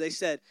somewhere. They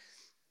said,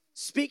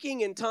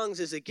 speaking in tongues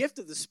is a gift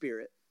of the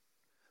Spirit,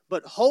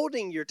 but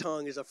holding your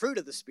tongue is a fruit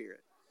of the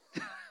Spirit.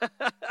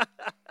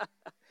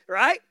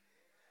 Right?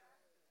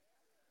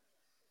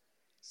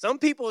 Some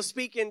people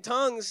speak in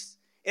tongues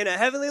in a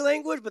heavenly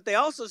language, but they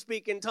also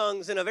speak in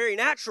tongues in a very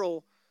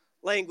natural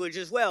language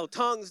as well.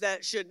 Tongues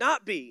that should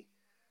not be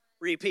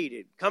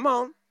repeated. Come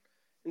on.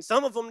 And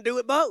some of them do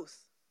it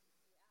both.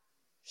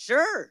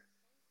 Sure.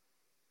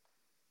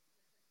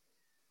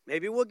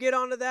 Maybe we'll get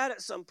onto that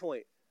at some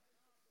point.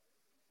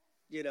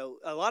 You know,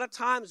 a lot of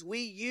times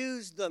we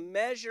use the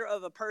measure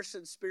of a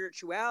person's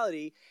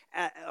spirituality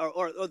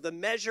or the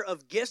measure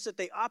of gifts that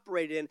they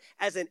operate in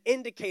as an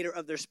indicator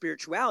of their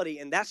spirituality,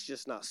 and that's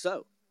just not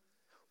so.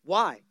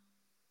 Why?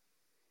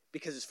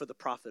 Because it's for the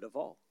profit of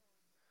all.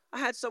 I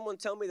had someone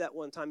tell me that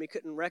one time he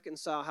couldn't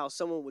reconcile how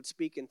someone would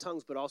speak in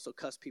tongues but also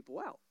cuss people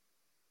out.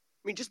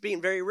 I mean, just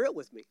being very real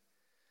with me.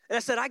 And I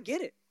said, I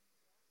get it.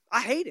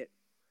 I hate it.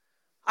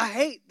 I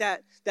hate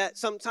that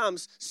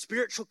sometimes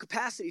spiritual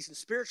capacities and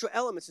spiritual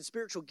elements and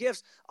spiritual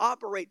gifts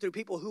operate through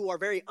people who are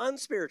very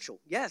unspiritual.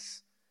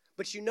 Yes.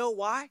 But you know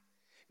why?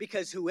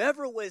 Because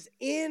whoever was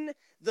in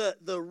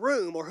the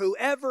room or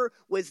whoever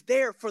was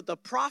there for the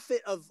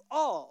profit of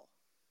all.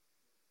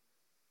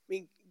 I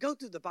mean, go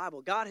through the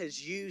Bible. God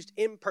has used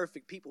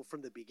imperfect people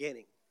from the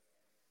beginning.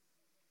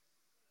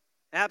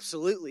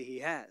 Absolutely, he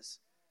has.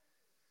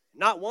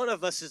 Not one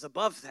of us is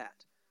above that.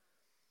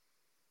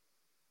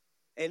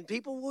 And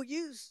people will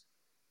use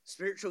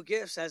spiritual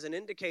gifts as an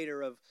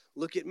indicator of,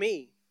 look at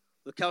me,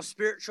 look how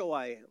spiritual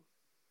I am.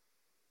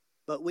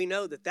 But we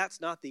know that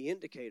that's not the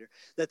indicator,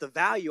 that the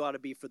value ought to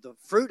be for the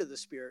fruit of the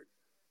Spirit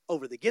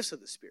over the gifts of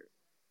the Spirit.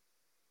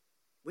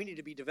 We need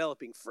to be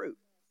developing fruit.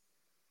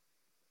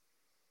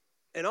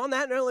 And on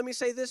that note, let me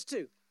say this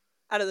too.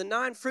 Out of the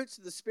 9 fruits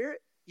of the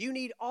Spirit, you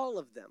need all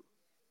of them.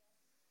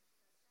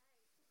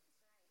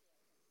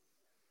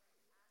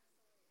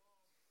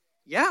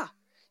 Yeah.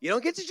 You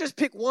don't get to just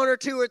pick 1 or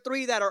 2 or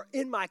 3 that are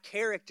in my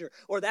character,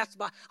 or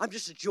I'm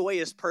just a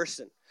joyous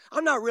person.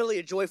 I'm not really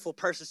a joyful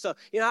person. So,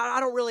 I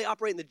don't really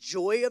operate in the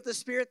joy of the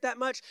Spirit that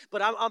much,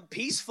 but I'm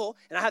peaceful,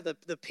 and I have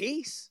the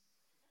peace.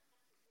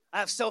 I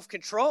have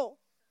self-control.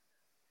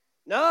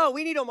 No,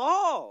 we need them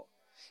all.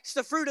 It's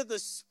the fruit of the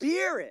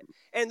Spirit,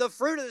 and the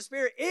fruit of the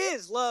Spirit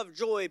is love,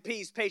 joy,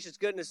 peace, patience,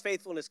 goodness,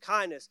 faithfulness,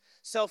 kindness,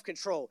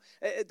 self-control.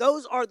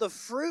 Those are the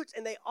fruits,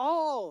 and they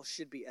all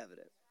should be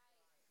evident.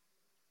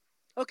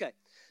 Okay.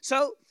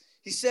 So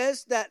he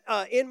says that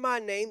in my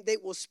name they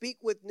will speak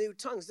with new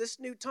tongues. This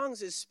new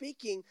tongues is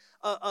speaking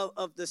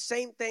of the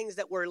same things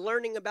that we're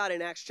learning about in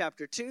Acts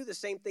chapter 2, the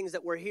same things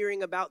that we're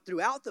hearing about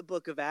throughout the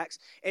book of Acts.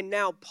 And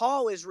now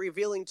Paul is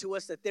revealing to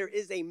us that there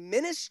is a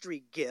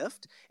ministry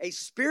gift, a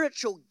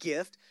spiritual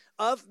gift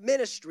of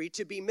ministry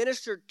to be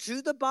ministered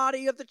to the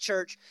body of the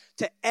church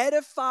to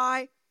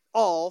edify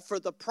all, for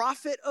the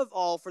profit of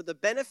all, for the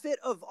benefit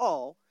of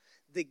all,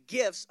 the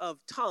gifts of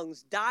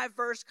tongues,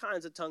 diverse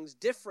kinds of tongues,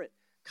 different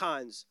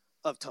kinds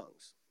of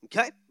tongues,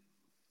 okay?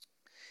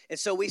 And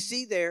so we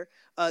see there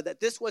that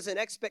this was an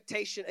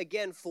expectation,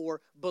 again,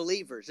 for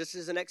believers. This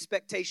is an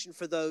expectation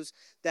for those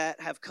that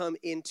have come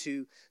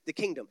into the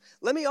kingdom.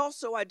 Let me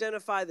also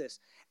identify this.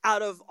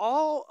 Out of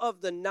all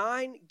of the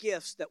 9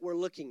 gifts that we're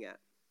looking at,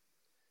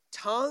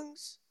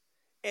 tongues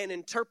and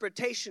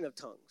interpretation of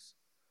tongues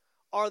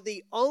are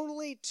the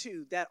only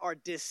 2 that are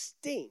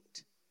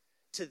distinct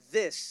to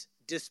this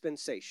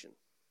dispensation.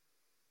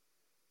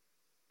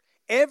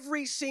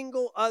 Every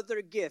single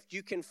other gift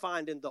you can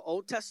find in the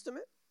Old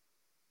Testament.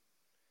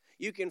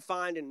 You can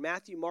find in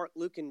Matthew, Mark,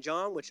 Luke, and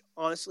John, which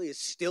honestly is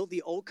still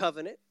the Old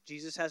Covenant.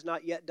 Jesus has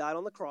not yet died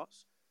on the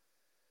cross.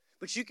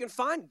 But you can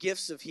find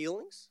gifts of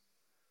healings,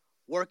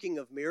 working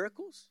of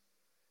miracles,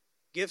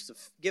 gift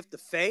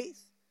of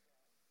faith,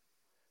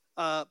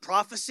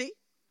 prophecy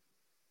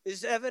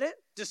is evident,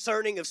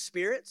 discerning of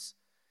spirits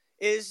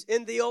is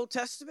in the Old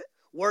Testament,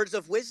 words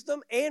of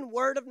wisdom and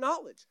word of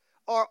knowledge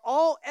are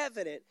all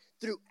evident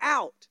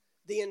throughout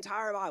the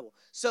entire Bible.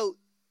 So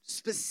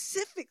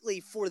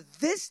specifically for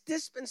this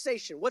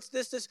dispensation, what's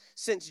this?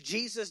 Since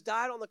Jesus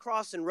died on the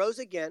cross and rose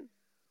again,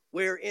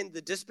 we're in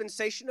the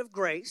dispensation of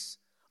grace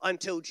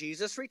until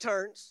Jesus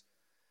returns.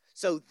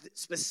 So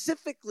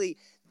specifically,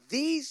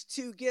 these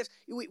 2 gifts,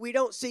 we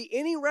don't see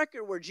any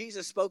record where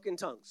Jesus spoke in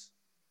tongues.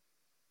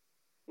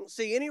 We don't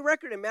see any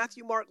record in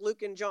Matthew, Mark,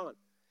 Luke, and John.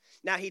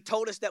 Now, he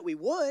told us that we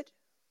would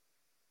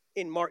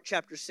in Mark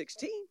chapter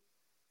 16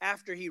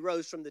 after he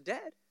rose from the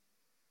dead.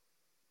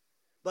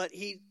 But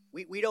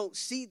we don't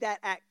see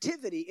that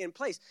activity in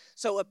place.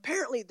 So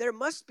apparently there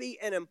must be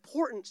an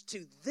importance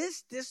to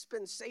this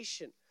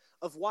dispensation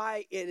of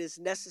why it is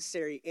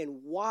necessary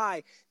and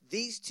why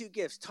these 2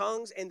 gifts,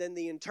 tongues and then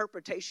the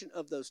interpretation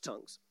of those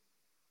tongues,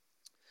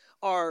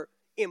 are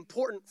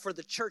important for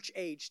the church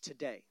age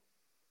today.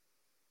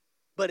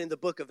 But in the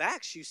book of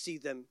Acts, you see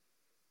them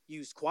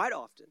used quite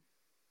often.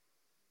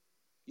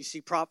 You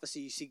see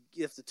prophecy, you see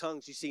gift of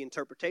tongues, you see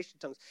interpretation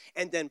of tongues.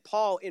 And then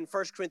Paul in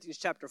 1 Corinthians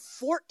chapter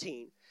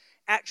 14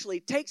 actually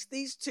takes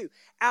these 2.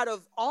 Out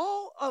of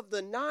all of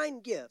the 9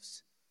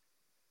 gifts,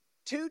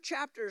 2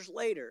 chapters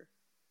later,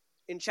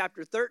 in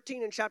chapter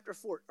 13 and chapter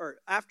 4, or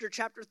after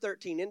chapter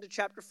 13 into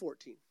chapter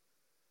 14,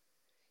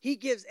 he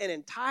gives an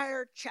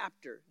entire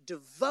chapter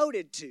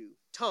devoted to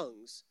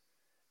tongues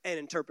and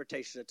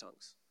interpretation of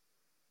tongues.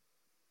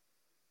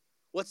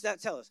 What's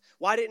that tell us?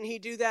 Why didn't he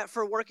do that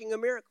for working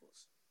of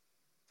miracles?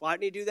 Why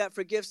didn't he do that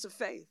for gifts of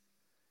faith,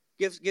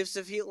 gifts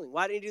of healing?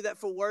 Why didn't he do that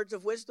for words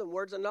of wisdom,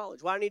 words of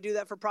knowledge? Why didn't he do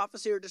that for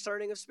prophecy or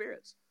discerning of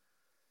spirits?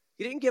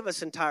 He didn't give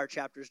us entire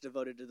chapters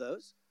devoted to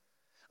those.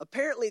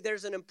 Apparently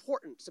there's an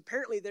importance.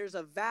 Apparently there's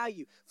a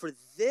value for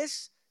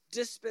this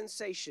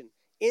dispensation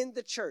in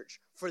the church,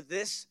 for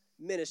this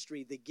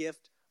ministry, the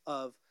gift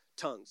of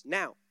tongues.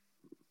 Now,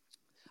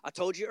 I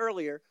told you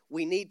earlier,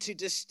 we need to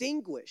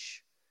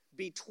distinguish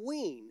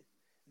between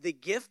the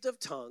gift of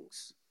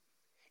tongues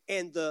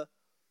and the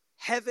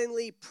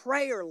heavenly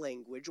prayer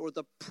language, or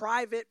the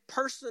private,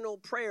 personal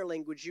prayer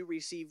language you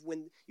receive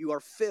when you are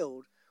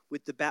filled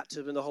with the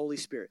baptism of the Holy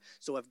Spirit.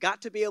 So I've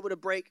got to be able to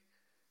break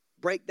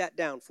that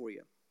down for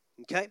you,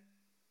 okay?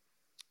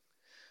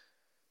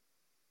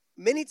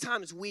 Many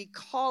times we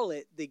call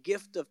it the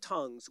gift of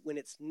tongues when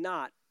it's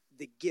not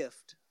the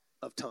gift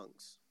of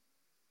tongues.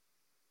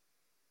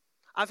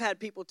 I've had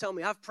people tell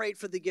me, I've prayed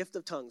for the gift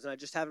of tongues and I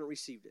just haven't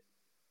received it.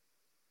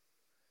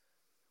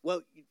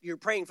 Well, you're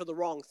praying for the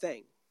wrong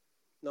thing,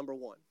 number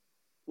one.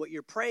 What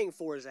you're praying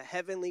for is a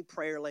heavenly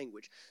prayer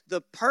language.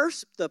 The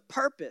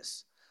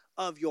purpose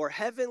of your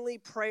heavenly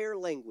prayer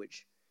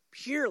language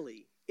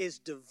purely is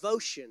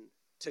devotion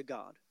to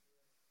God.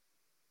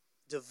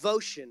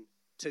 Devotion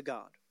to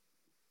God.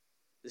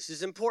 This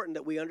is important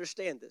that we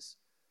understand this.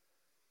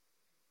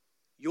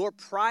 Your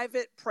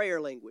private prayer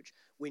language,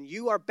 when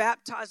you are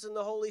baptized in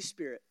the Holy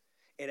Spirit,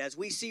 and as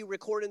we see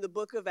recorded in the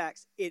book of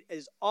Acts, it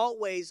is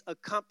always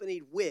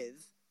accompanied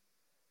with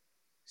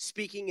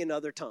speaking in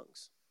other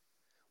tongues.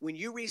 When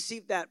you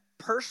receive that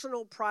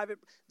personal, private,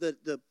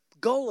 the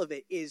goal of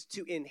it is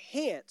to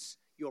enhance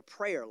your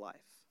prayer life.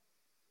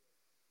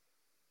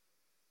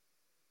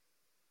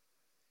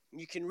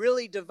 You can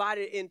really divide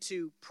it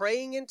into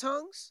praying in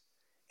tongues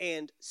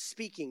and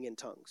speaking in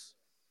tongues.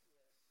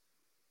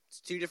 It's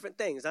two different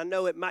things. I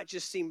know it might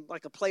just seem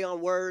like a play on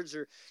words,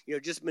 or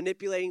just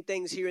manipulating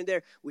things here and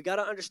there. We got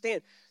to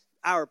understand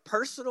our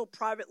personal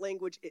private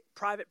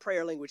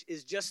prayer language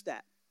is just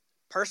that.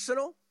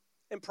 Personal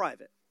and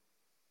private.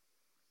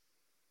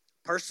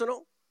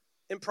 Personal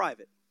and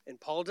private. And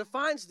Paul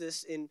defines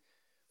this in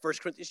 1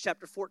 Corinthians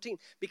chapter 14,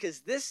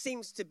 because this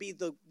seems to be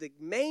the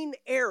main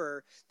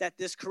error that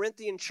this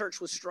Corinthian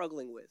church was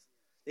struggling with.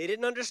 They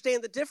didn't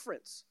understand the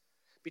difference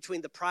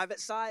between the private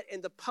side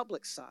and the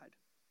public side.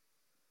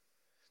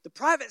 The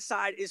private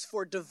side is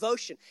for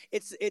devotion.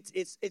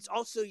 It's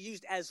also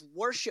used as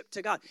worship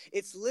to God.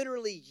 It's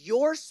literally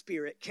your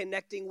spirit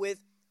connecting with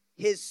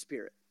his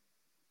spirit.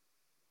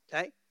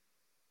 Okay?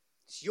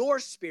 It's your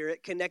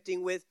spirit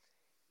connecting with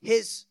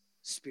his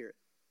spirit.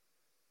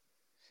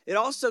 It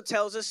also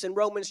tells us in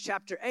Romans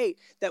chapter 8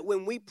 that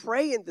when we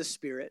pray in the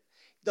Spirit,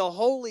 the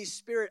Holy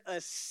Spirit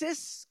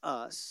assists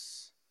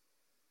us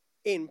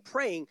in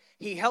praying.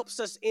 He helps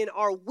us in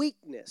our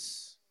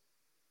weakness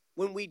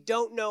when we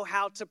don't know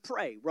how to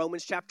pray.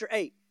 Romans chapter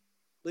 8. I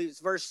believe it's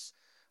verse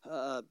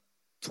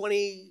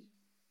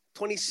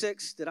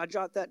 26. Did I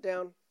jot that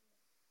down?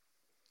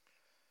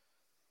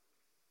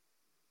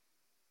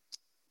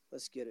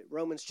 Let's get it.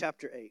 Romans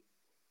chapter 8.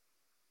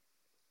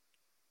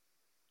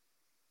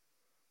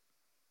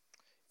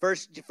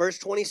 Verse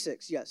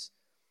 26, yes.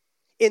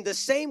 In the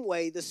same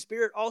way, the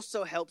Spirit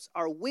also helps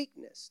our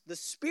weakness. The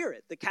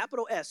Spirit, the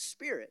capital S,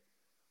 Spirit.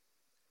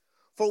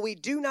 For we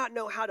do not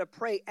know how to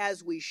pray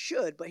as we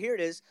should, but here it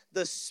is.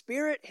 The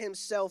Spirit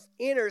himself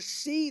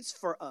intercedes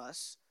for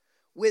us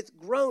with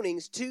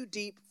groanings too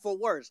deep for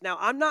words. Now,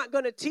 I'm not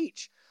going to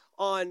teach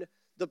on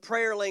the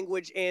prayer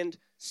language and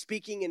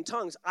speaking in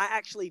tongues. I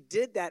actually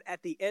did that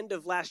at the end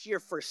of last year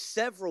for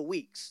several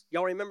weeks.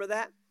 Y'all remember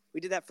that? We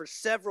did that for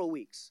several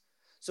weeks.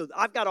 So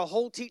I've got a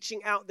whole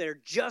teaching out there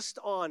just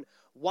on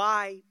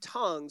why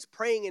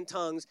praying in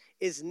tongues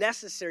is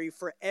necessary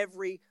for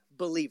every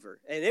believer.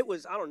 And it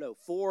was, 4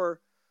 or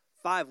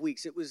 5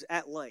 weeks. It was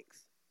at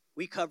length.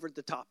 We covered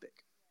the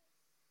topic.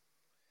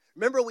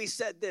 Remember we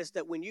said this,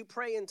 that when you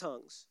pray in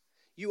tongues,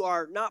 you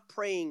are not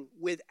praying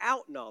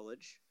without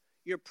knowledge.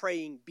 You're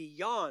praying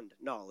beyond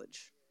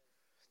knowledge.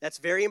 That's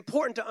very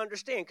important to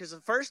understand, because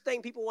the first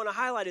thing people want to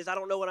highlight is, I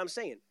don't know what I'm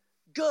saying.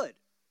 Good.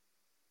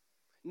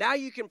 Now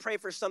you can pray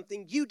for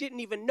something you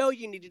didn't even know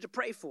you needed to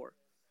pray for.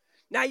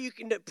 Now you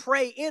can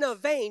pray in a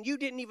vein you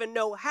didn't even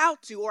know how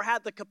to or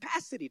had the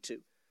capacity to.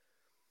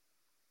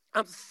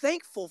 I'm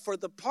thankful for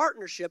the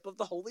partnership of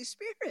the Holy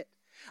Spirit.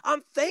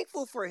 I'm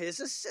thankful for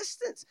his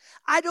assistance.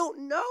 I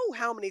don't know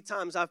how many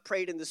times I've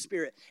prayed in the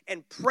Spirit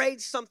and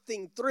prayed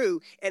something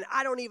through, and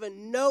I don't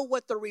even know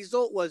what the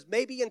result was.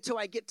 Maybe until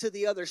I get to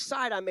the other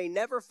side, I may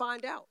never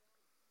find out.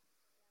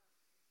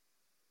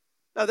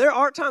 Now, there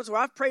are times where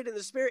I've prayed in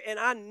the Spirit and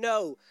I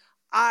know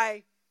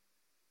I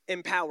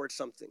empowered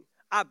something.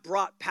 I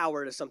brought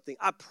power to something.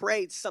 I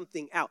prayed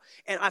something out.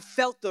 And I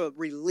felt the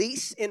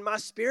release in my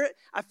spirit.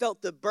 I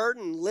felt the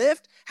burden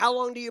lift. How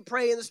long do you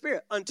pray in the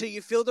Spirit? Until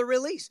you feel the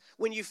release.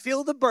 When you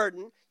feel the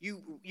burden,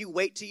 you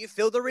wait till you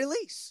feel the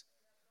release.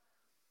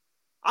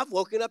 I've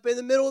woken up in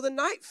the middle of the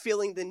night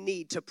feeling the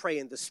need to pray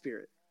in the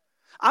Spirit.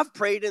 I've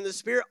prayed in the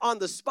Spirit on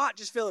the spot, I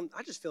just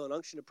feel an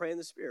unction to pray in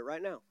the Spirit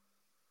right now.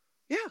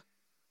 Yeah.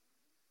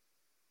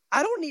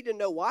 I don't need to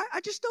know why.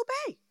 I just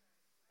obey.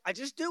 I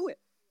just do it.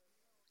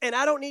 And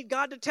I don't need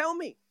God to tell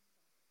me.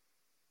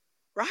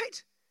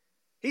 Right?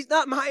 He's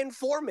not my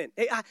informant.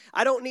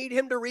 I don't need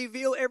him to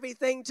reveal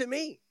everything to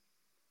me.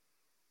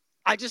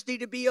 I just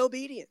need to be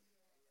obedient.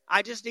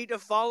 I just need to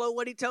follow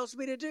what he tells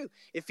me to do.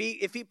 If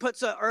he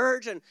puts an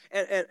urge and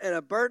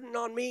a burden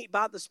on me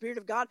by the Spirit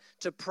of God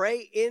to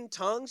pray in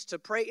tongues, to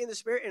pray in the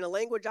Spirit in a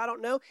language I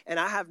don't know, and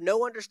I have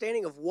no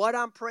understanding of what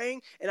I'm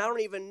praying, and I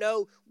don't even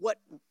know what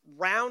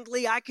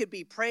roundly I could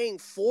be praying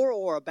for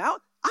or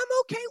about, I'm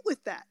okay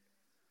with that.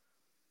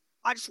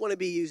 I just want to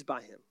be used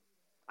by him.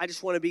 I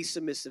just want to be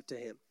submissive to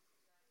him.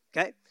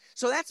 Okay?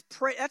 So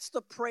that's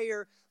the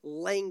prayer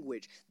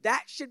language.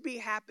 That should be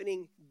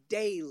happening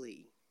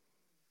daily.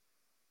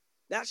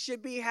 That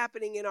should be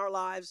happening in our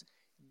lives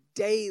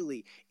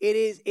daily. It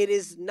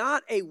is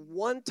not a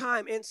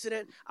one-time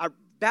incident. I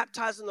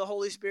baptized in the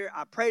Holy Spirit.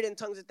 I prayed in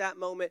tongues at that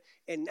moment,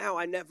 and now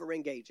I never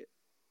engage it.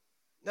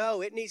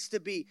 No, it needs to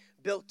be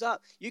built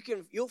up.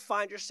 You'll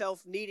find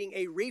yourself needing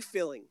a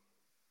refilling.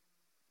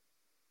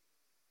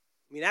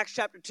 I mean, Acts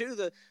chapter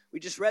 2, we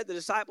just read the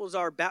disciples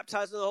are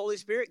baptized in the Holy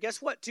Spirit.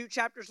 Guess what? 2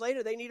 chapters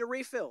later, they need a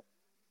refill.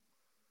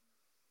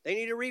 They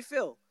need a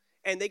refill.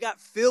 And they got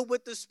filled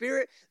with the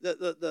Spirit.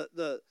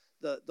 The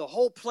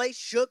whole place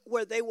shook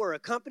where they were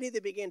accompanied.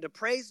 They began to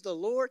praise the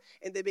Lord,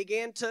 and they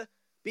began to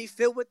be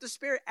filled with the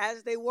Spirit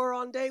as they were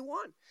on day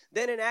one.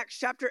 Then in Acts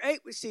chapter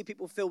 8, we see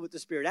people filled with the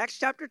Spirit. Acts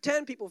chapter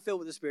 10, people filled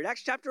with the Spirit.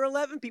 Acts chapter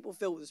 11, people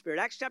filled with the Spirit.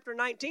 Acts chapter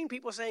 19,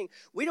 people saying,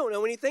 we don't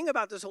know anything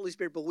about this Holy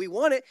Spirit, but we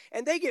want it.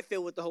 And they get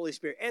filled with the Holy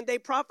Spirit. And they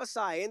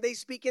prophesy, and they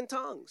speak in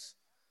tongues.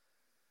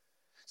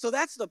 So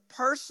that's the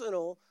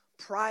personal,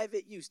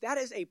 private use. That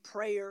is a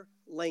prayer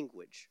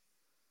language.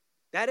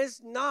 That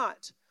is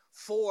not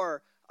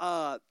for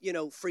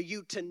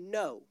you to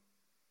know.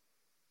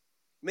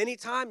 Many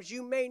times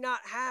you may not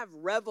have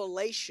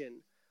revelation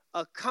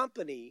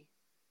accompany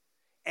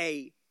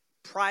a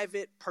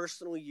private,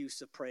 personal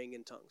use of praying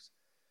in tongues.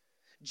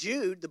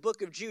 Jude, the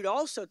book of Jude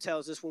also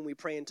tells us when we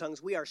pray in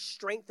tongues, we are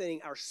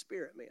strengthening our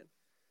spirit, man.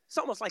 It's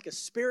almost like a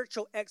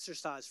spiritual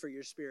exercise for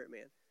your spirit,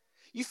 man.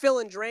 You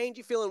feeling drained,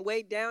 you feeling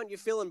weighed down, you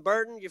feeling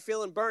burdened, you're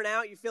feeling burnt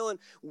out, you're feeling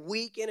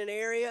weak in an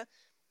area,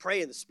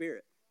 pray in the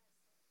Spirit.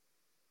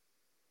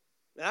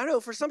 I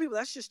know for some people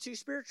that's just too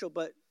spiritual,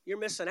 but you're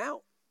missing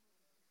out.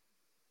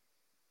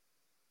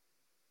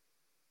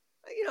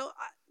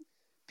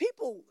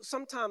 People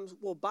sometimes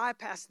will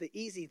bypass the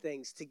easy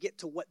things to get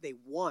to what they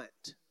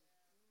want.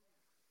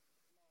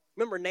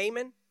 Remember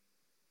Naaman?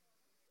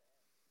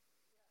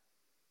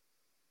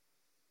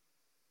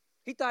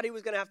 He thought he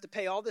was going to have to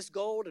pay all this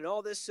gold and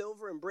all this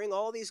silver and bring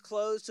all these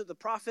clothes to the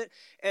prophet.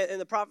 And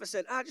the prophet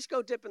said, just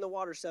go dip in the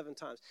water 7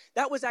 times.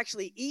 That was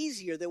actually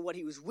easier than what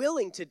he was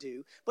willing to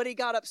do, but he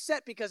got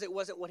upset because it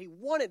wasn't what he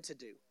wanted to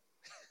do.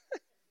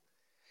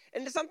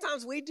 And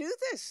sometimes we do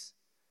this.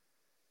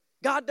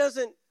 God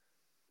doesn't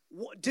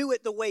do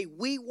it the way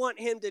we want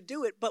him to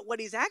do it, but what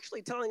he's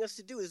actually telling us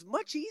to do is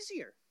much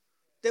easier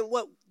than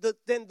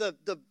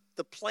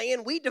the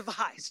plan we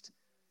devised.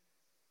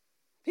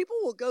 People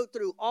will go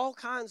through all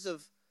kinds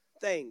of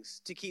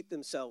things to keep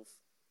themselves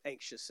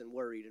anxious and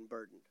worried and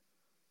burdened.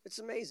 It's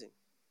amazing.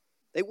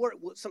 They'll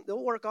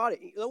work on it.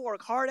 They'll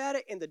work hard at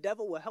it, and the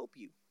devil will help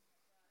you.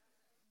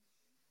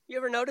 You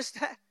ever notice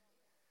that?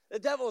 The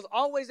devil is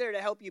always there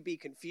to help you be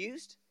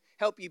confused,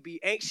 help you be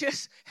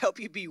anxious, help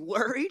you be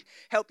worried,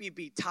 help you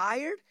be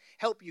tired,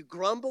 help you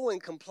grumble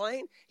and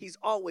complain. He's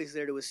always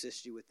there to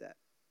assist you with that.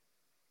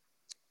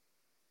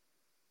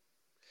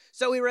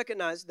 So we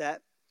recognize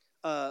that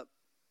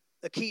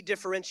a key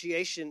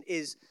differentiation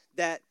is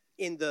that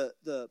in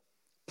the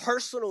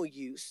personal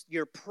use,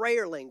 your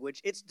prayer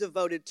language, it's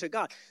devoted to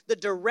God. The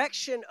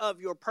direction of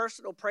your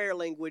personal prayer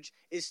language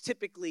is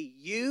typically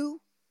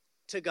you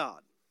to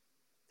God.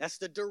 That's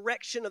the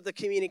direction of the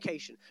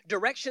communication.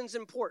 Direction's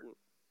important.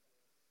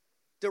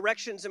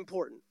 Direction's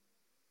important.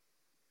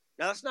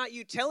 Now, that's not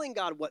you telling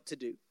God what to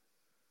do.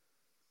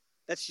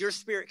 That's your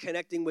spirit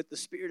connecting with the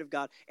Spirit of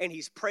God, and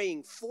he's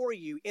praying for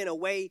you in a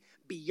way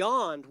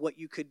beyond what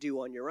you could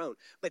do on your own.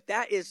 But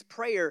that is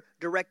prayer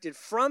directed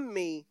from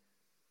me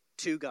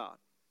to God.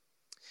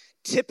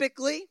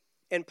 Typically,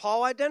 and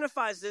Paul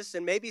identifies this,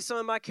 and maybe some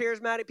of my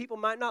charismatic people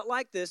might not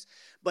like this,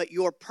 but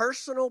your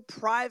personal,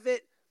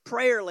 private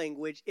prayer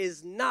language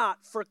is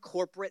not for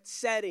corporate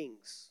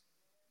settings.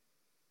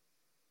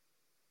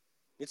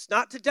 It's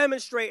not to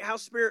demonstrate how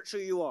spiritual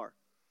you are.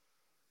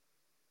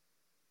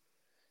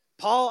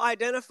 Paul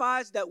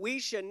identifies that we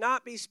should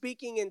not be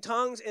speaking in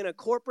tongues in a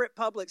corporate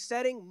public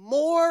setting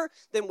more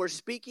than we're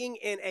speaking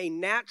in a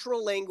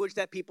natural language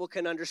that people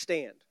can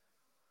understand.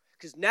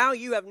 Because now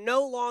you have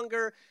no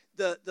longer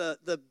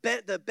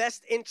the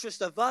best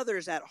interest of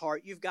others at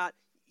heart. You've got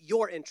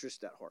your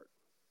interest at heart.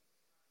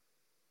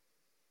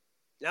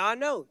 Now, I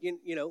know,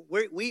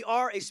 we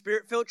are a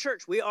Spirit-filled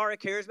church. We are a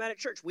charismatic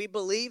church. We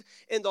believe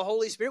in the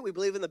Holy Spirit. We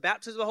believe in the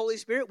baptism of the Holy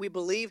Spirit. We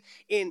believe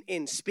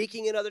in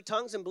speaking in other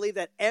tongues and believe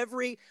that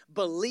every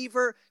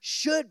believer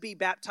should be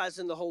baptized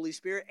in the Holy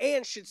Spirit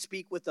and should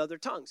speak with other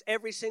tongues,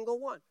 every single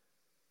one.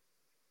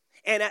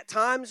 And at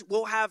times,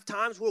 we'll have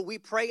times where we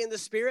pray in the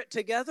Spirit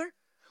together.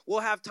 We'll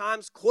have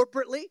times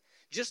corporately,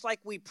 just like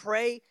we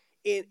pray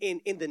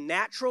in the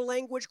natural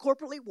language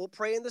corporately, we'll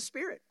pray in the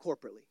Spirit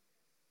corporately.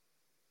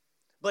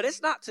 But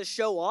it's not to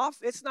show off.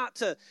 It's not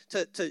to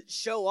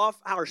show off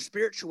our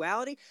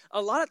spirituality.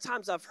 A lot of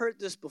times I've heard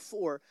this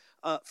before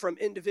from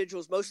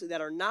individuals mostly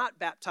that are not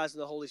baptized in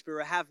the Holy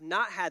Spirit or have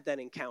not had that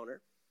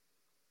encounter,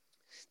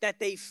 that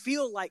they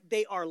feel like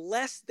they are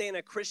less than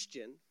a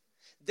Christian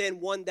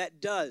than one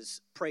that does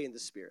pray in the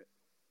Spirit.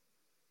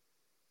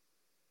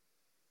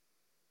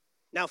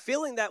 Now,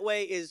 feeling that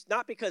way is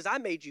not because I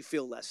made you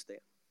feel less than,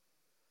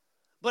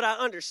 but I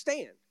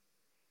understand.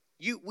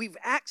 We've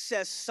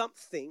accessed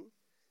something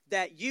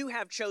that you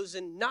have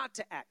chosen not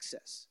to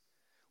access.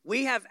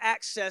 We have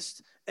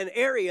accessed an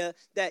area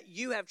that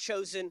you have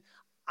chosen,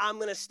 I'm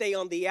going to stay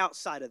on the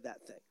outside of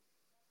that thing.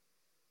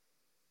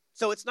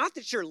 So it's not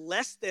that you're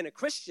less than a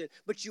Christian,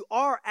 but you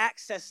are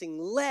accessing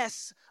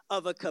less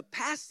of a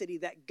capacity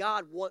that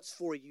God wants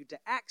for you to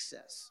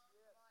access.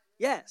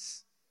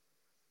 Yes.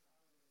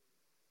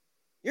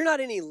 You're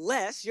not any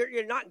less.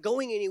 You're not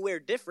going anywhere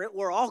different.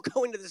 We're all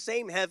going to the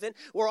same heaven.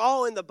 We're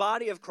all in the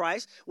body of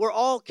Christ. We're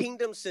all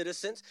kingdom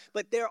citizens.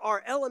 But there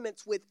are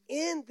elements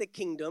within the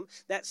kingdom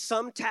that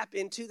some tap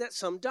into that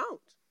some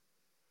don't.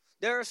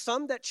 There are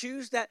some that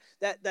choose that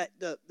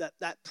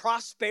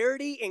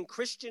prosperity in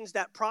Christians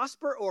that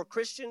prosper, or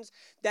Christians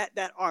that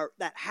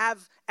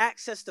have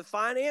access to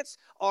finance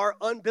are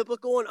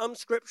unbiblical and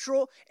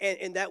unscriptural,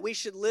 and that we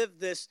should live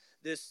this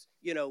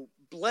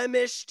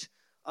blemished,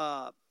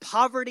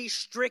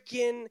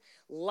 poverty-stricken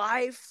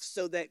life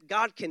so that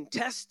God can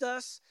test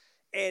us.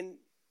 And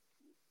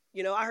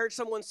I heard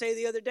someone say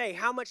the other day,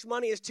 how much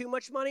money is too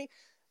much money?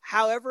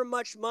 However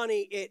much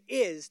money it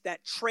is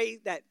that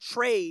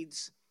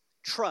trades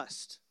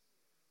trust,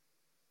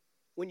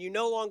 when you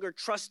no longer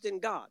trust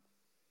in God.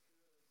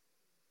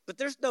 But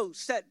there's no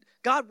set.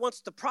 God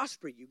wants to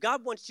prosper you.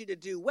 God wants you to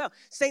do well.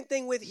 Same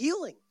thing with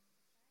healing.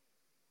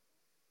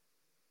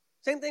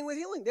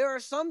 There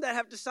are some that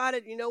have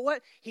decided, you know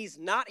what? He's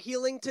not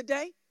healing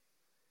today.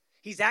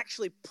 He's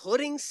actually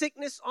putting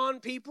sickness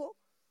on people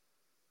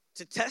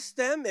to test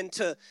them and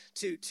to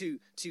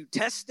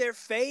test their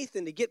faith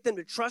and to get them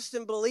to trust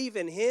and believe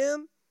in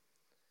him.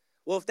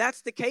 Well, if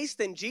that's the case,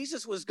 then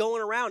Jesus was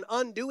going around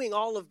undoing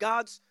all of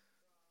God's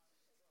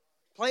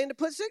plan to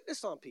put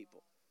sickness on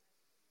people.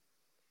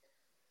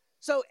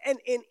 So, and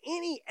in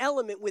any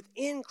element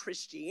within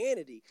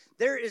Christianity,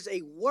 there is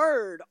a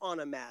word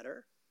on a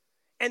matter,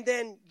 and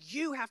then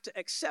you have to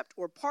accept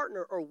or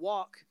partner or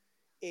walk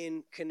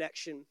in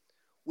connection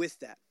with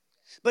that.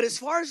 But as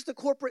far as the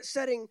corporate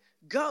setting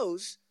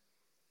goes,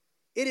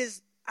 it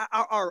is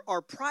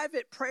our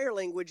private prayer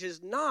language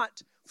is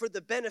not for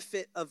the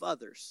benefit of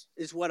others,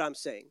 is what I'm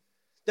saying.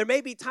 There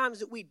may be times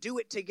that we do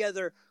it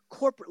together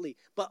corporately,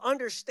 but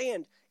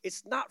understand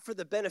it's not for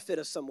the benefit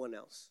of someone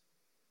else.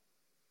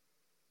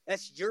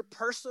 That's your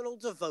personal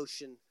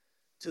devotion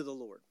to the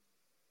Lord.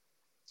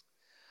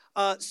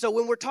 So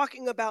when we're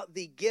talking about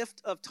the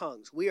gift of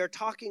tongues, we are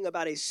talking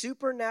about a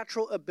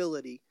supernatural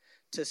ability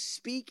to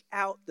speak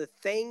out the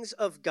things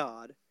of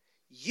God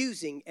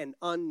using an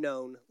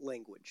unknown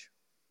language.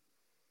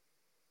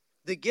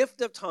 The gift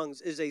of tongues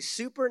is a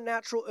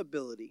supernatural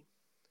ability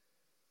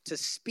to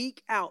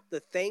speak out the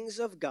things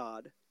of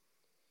God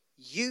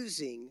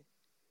using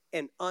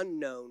an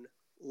unknown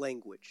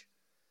language.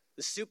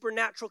 The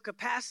supernatural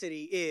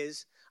capacity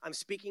is, I'm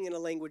speaking in a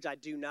language I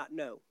do not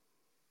know.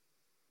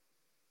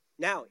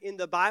 Now, in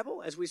the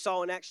Bible, as we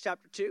saw in Acts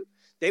chapter 2,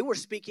 they were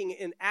speaking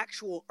in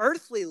actual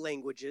earthly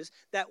languages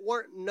that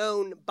weren't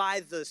known by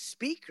the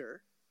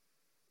speaker,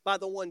 by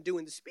the one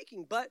doing the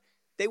speaking, but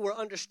they were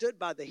understood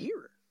by the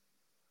hearer.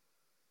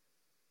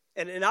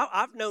 And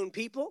I've known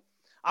people.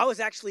 I was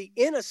actually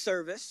in a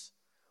service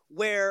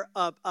where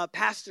a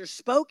pastor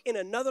spoke in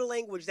another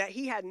language that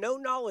he had no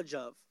knowledge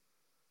of,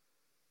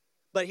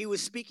 but he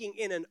was speaking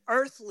in an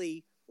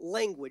earthly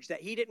language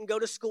that he didn't go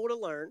to school to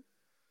learn.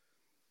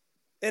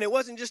 And it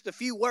wasn't just a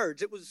few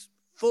words. It was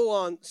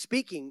full-on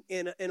speaking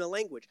in a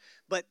language.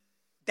 But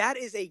that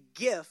is a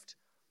gift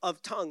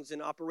of tongues in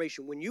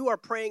operation. When you are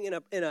praying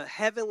in a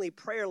heavenly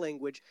prayer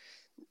language,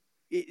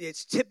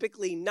 it's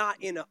typically not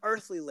in an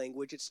earthly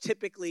language. It's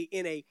typically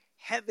in a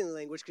heavenly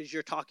language because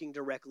you're talking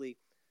directly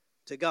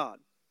to God.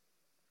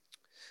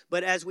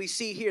 But as we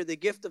see here, the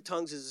gift of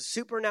tongues is a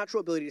supernatural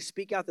ability to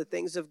speak out the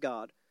things of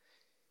God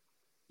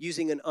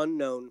using an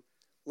unknown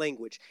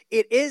language.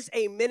 It is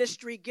a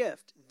ministry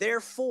gift.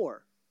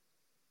 Therefore,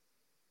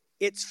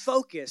 its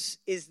focus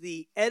is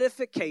the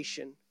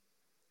edification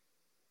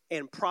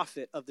and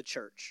profit of the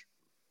church.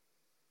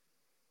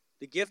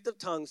 The gift of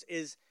tongues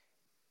is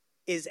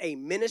a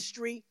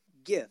ministry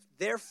gift.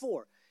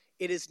 Therefore,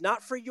 it is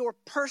not for your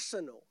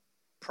personal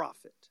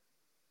profit.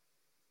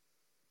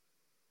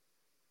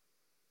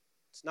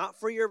 It's not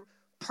for your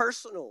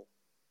personal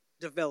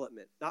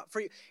development. Not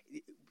for you.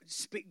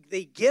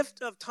 The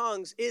gift of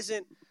tongues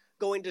isn't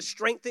going to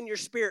strengthen your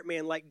spirit,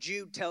 man, like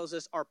Jude tells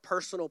us our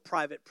personal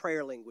private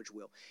prayer language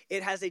will.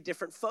 It has a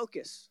different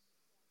focus.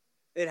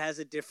 It has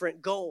a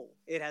different goal.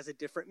 It has a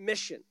different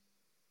mission.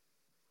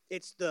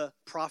 It's the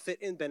profit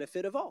and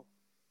benefit of all.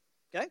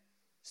 Okay?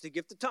 It's the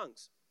gift of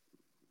tongues.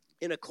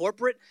 In a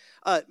corporate,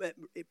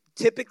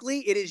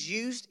 typically it is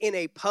used in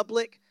a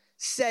public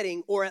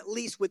setting or at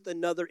least with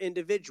another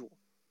individual.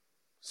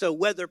 So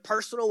whether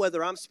personal,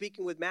 whether I'm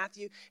speaking with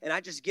Matthew and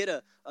I just get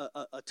a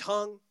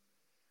tongue,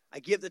 I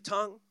give the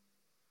tongue,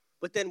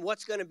 but then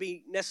what's going to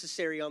be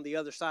necessary on the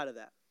other side of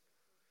that?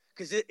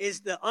 Because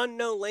is the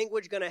unknown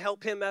language going to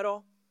help him at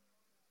all?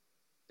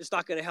 It's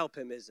not going to help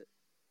him, is it?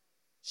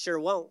 Sure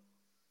won't.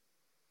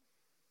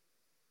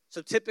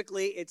 So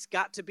typically it's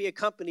got to be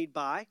accompanied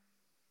by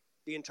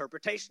the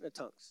interpretation of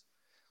tongues.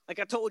 Like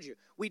I told you,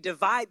 we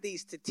divide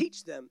these to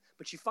teach them,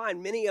 but you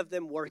find many of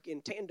them work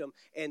in tandem,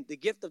 and the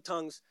gift of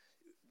tongues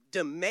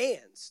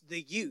demands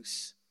the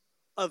use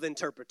of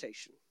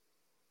interpretation.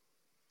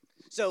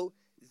 So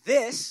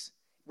this,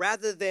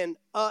 rather than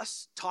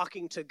us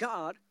talking to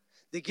God,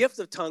 the gift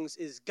of tongues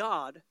is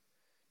God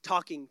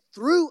talking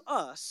through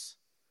us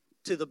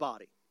to the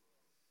body.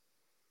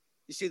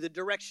 You see the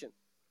direction.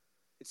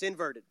 It's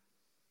inverted.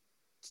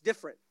 It's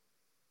different.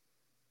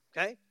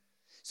 Okay?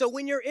 So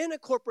when you're in a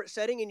corporate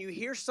setting and you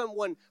hear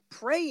someone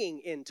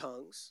praying in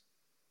tongues,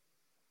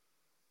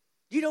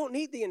 you don't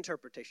need the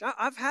interpretation.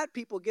 I've had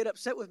people get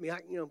upset with me.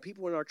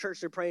 People in our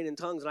church, they're praying in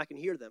tongues and I can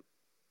hear them.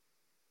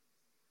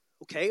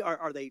 Okay,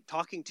 are they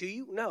talking to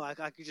you? No, I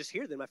could just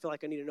hear them. I feel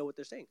like I need to know what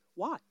they're saying.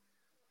 Why?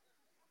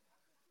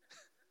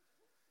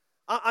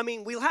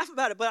 We laugh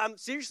about it, but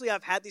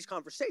I've had these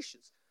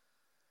conversations.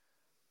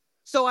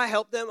 So I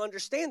help them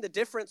understand the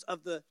difference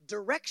of the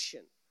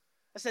direction.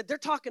 I said, they're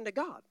talking to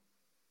God.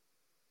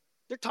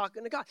 They're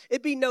talking to God.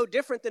 It'd be no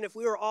different than if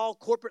we were all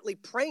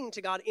corporately praying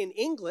to God in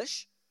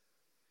English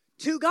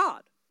to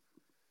God.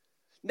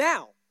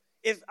 Now,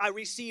 if I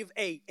receive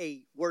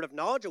a word of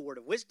knowledge, a word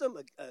of wisdom,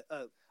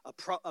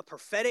 a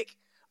prophetic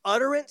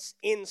utterance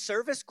in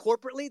service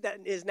corporately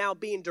that is now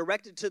being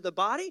directed to the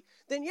body,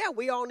 then yeah,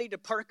 we all need to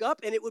perk up,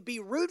 and it would be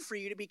rude for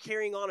you to be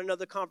carrying on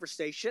another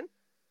conversation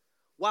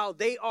while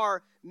they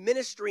are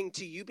ministering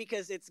to you,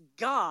 because it's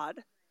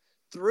God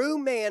through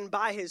man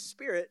by his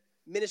Spirit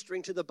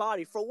ministering to the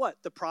body for what?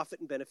 The profit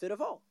and benefit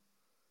of all.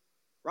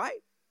 Right?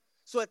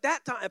 So at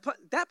that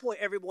point,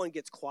 everyone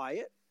gets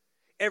quiet.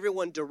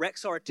 Everyone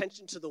directs our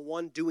attention to the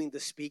one doing the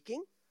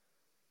speaking.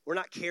 We're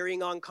not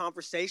carrying on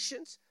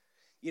conversations.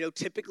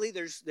 Typically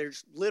there's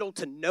little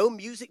to no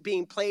music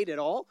being played at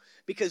all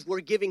because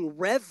we're giving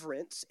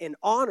reverence and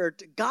honor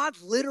to God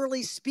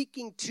literally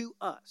speaking to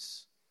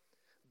us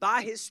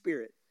by his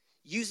Spirit,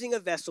 using a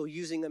vessel,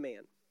 using a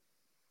man.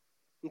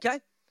 Okay?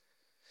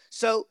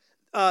 So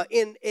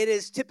it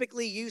is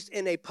typically used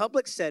in a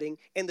public setting,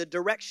 and the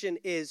direction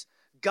is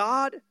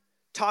God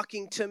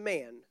talking to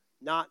man,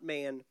 not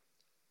man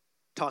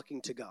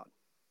talking to God.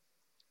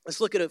 Let's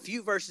look at a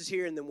few verses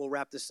here, and then we'll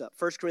wrap this up.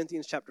 1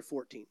 Corinthians chapter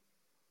 14.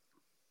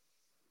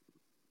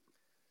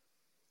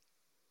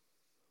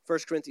 1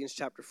 Corinthians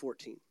chapter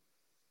 14.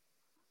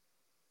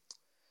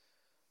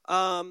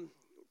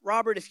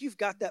 Robert, if you've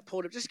got that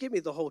pulled up, just give me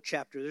the whole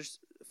chapter. There's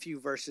a few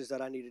verses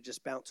that I need to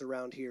just bounce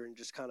around here and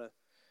just kind of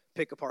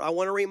pick apart. I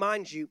want to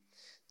remind you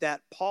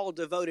that Paul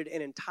devoted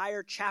an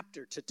entire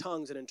chapter to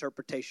tongues and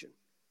interpretation.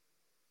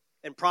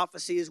 And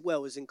prophecy as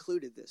well is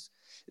included this.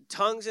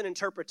 Tongues and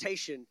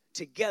interpretation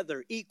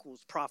together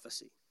equals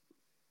prophecy.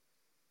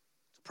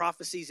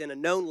 Prophecies in a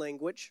known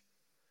language.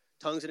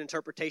 Tongues and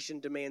interpretation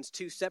demands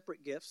two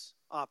separate gifts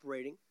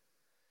operating.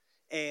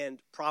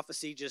 And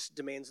prophecy just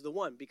demands the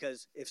one,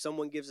 because if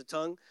someone gives a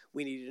tongue,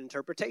 we need an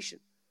interpretation.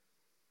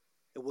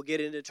 And we'll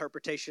get into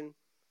interpretation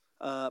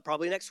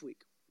probably next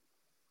week.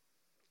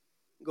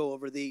 Go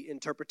over the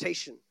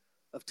interpretation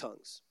of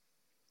tongues.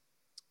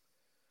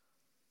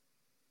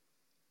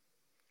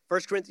 1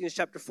 Corinthians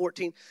chapter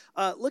 14.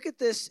 Look at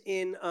this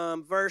in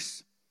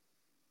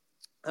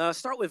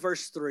start with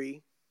verse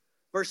 3,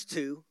 verse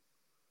 2.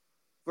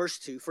 Verse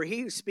 2, for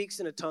he who speaks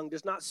in a tongue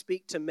does not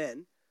speak to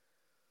men,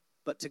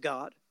 but to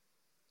God,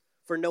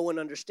 for no one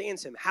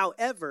understands him.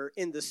 However,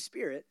 in the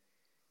Spirit,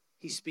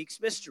 he speaks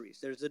mysteries.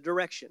 There's the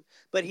direction.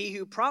 But he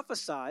who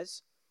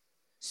prophesies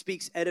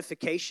speaks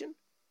edification,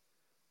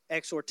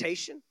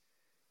 exhortation,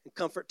 and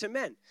comfort to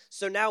men.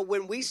 So now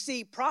when we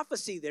see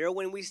prophecy there,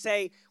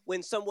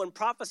 when someone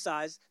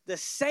prophesies, the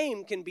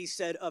same can be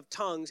said of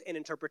tongues and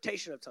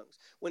interpretation of tongues.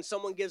 When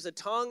someone gives a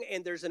tongue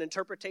and there's an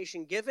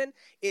interpretation given,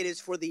 it is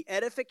for the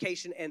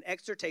edification and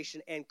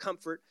exhortation and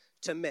comfort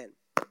to men.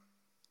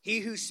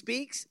 He who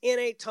speaks in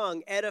a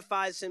tongue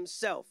edifies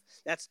himself.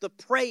 That's the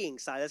praying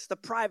side. That's the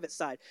private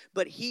side.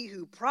 But he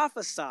who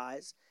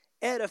prophesies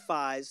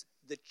edifies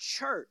the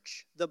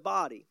church, the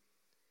body.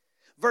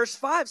 Verse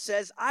 5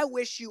 says, I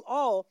wish you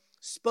all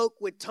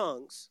spoke with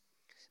tongues,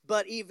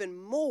 but even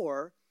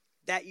more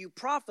that you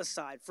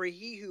prophesied. For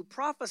he who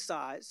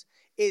prophesies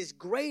is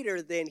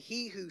greater than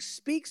he who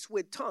speaks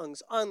with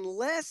tongues,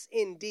 unless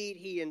indeed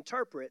he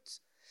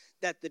interprets,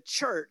 that the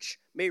church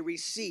may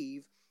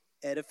receive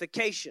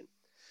edification.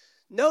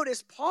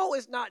 Notice Paul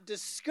is not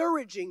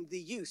discouraging the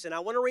use. And I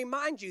want to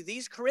remind you,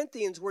 these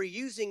Corinthians were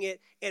using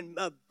it and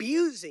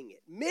abusing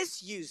it,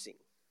 misusing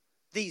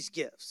these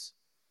gifts.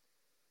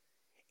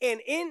 And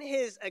in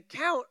his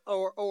account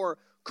or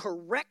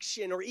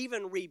correction or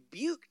even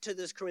rebuke to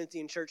this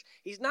Corinthian church.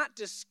 He's not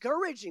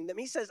discouraging them.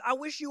 He says, I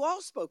wish you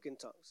all spoke in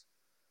tongues.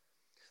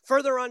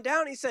 Further on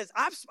down, he says,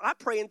 I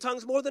pray in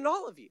tongues more than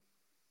all of you.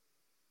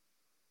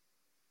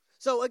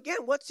 So again,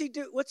 what's he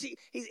do?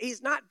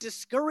 He's not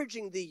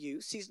discouraging the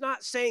use. He's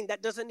not saying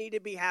that doesn't need to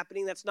be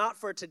happening. That's not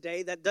for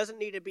today. That doesn't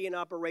need to be an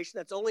operation.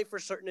 That's only for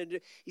certain.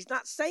 He's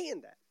not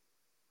saying that.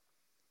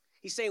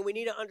 He's saying we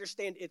need to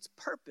understand its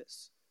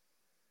purpose.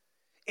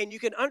 And you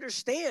can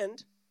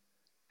understand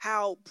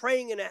how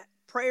praying in a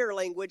prayer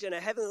language and a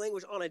heavenly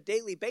language on a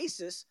daily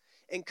basis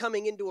and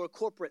coming into a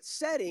corporate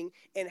setting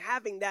and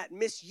having that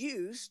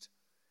misused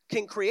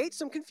can create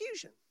some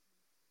confusion.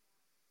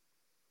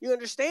 You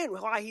understand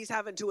why he's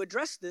having to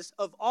address this.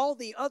 Of all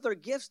the other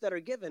gifts that are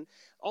given,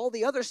 all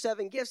the other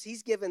 7 gifts,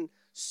 he's given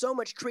so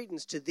much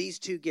credence to these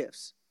 2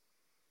 gifts.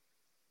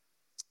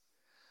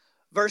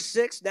 Verse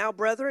 6, now,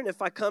 brethren,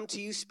 if I come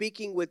to you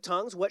speaking with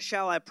tongues, what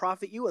shall I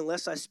profit you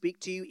unless I speak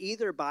to you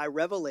either by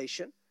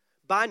revelation,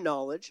 by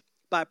knowledge,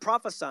 by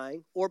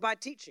prophesying, or by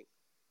teaching?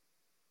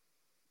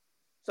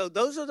 So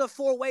those are the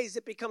 4 ways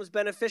it becomes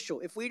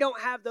beneficial. If we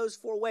don't have those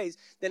 4 ways,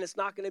 then it's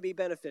not going to be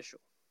beneficial.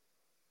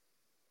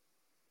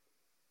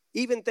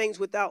 Even things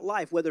without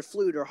life, whether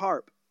flute or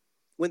harp,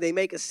 when they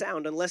make a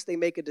sound, unless they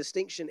make a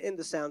distinction in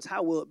the sounds,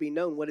 how will it be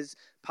known what is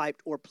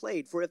piped or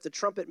played? For if the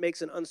trumpet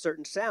makes an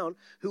uncertain sound,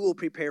 who will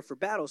prepare for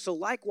battle? So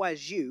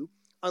likewise you,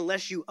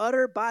 unless you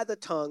utter by the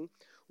tongue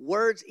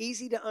words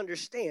easy to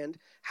understand,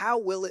 how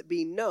will it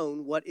be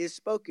known what is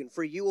spoken?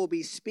 For you will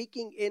be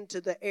speaking into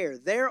the air.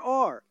 There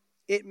are,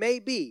 it may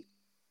be,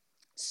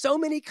 so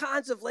many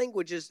kinds of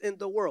languages in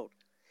the world,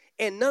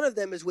 and none of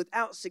them is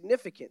without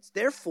significance.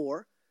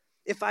 Therefore,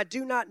 if I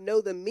do not know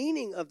the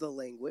meaning of the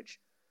language,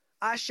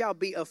 I shall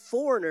be a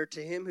foreigner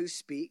to him who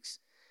speaks,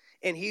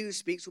 and he who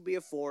speaks will be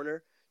a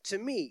foreigner to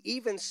me.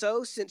 Even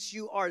so, since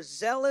you are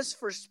zealous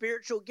for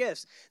spiritual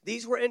gifts,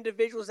 these were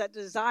individuals that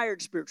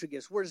desired spiritual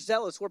gifts. We're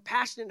zealous. We're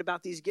passionate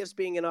about these gifts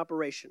being in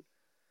operation.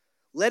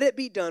 Let it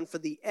be done for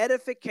the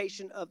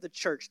edification of the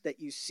church that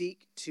you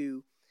seek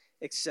to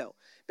excel.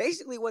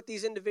 Basically, what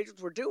these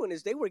individuals were doing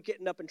is they were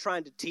getting up and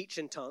trying to teach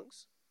in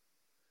tongues.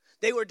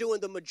 They were doing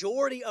the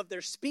majority of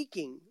their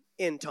speaking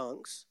in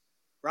tongues,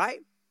 right?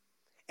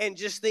 And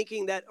just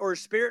thinking that, or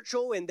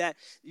spiritual, and that,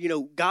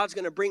 God's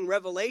going to bring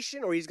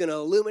revelation, or he's going to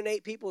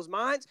illuminate people's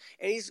minds,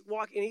 and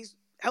he's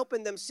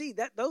helping them see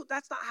that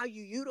that's not how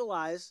you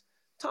utilize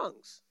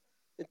tongues.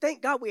 And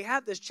thank God we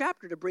have this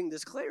chapter to bring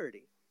this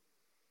clarity.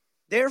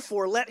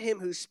 Therefore, let him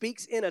who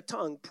speaks in a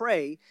tongue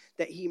pray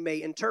that he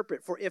may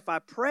interpret. For if I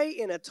pray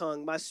in a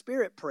tongue, my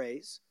spirit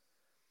prays,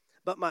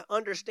 but my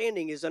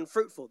understanding is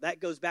unfruitful. That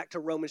goes back to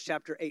Romans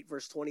chapter 8,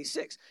 verse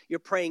 26. You're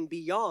praying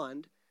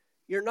beyond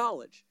your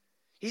knowledge.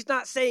 He's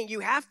not saying you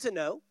have to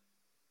know.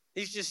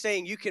 He's just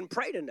saying you can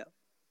pray to know.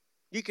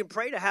 You can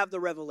pray to have the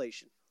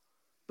revelation.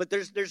 But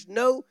there's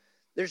no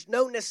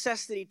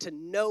necessity to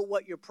know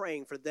what you're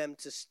praying for them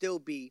to still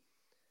be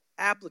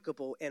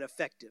applicable and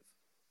effective.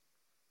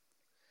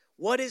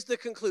 What is the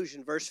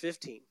conclusion? Verse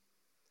 15.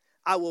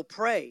 I will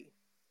pray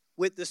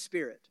with the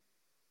Spirit,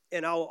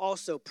 and I will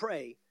also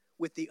pray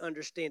with the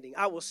understanding.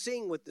 I will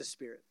sing with the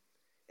Spirit,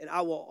 and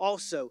I will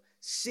also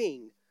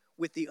sing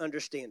with the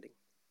understanding.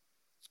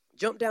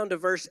 Jump down to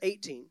verse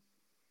 18.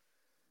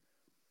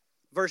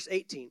 Verse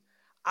 18.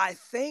 I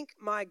thank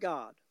my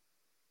God,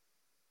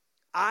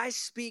 I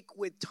speak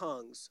with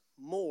tongues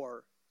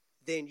more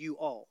than you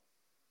all.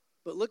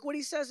 But look what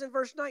he says in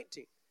verse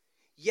 19.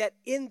 Yet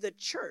in the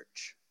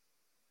church,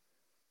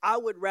 I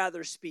would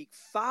rather speak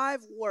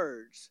 5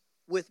 words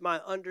with my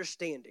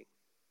understanding,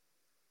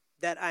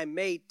 that I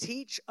may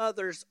teach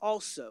others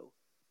also,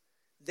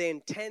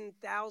 than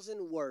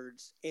 10,000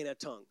 words in a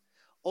tongue.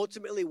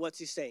 Ultimately, what's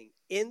he saying?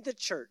 In the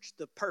church,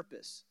 the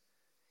purpose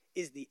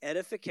is the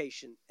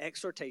edification,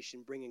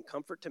 exhortation, bringing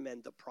comfort to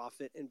men, the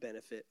profit and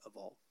benefit of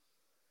all.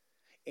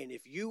 And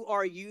if you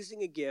are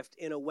using a gift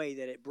in a way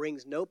that it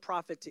brings no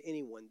profit to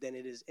anyone, then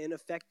it is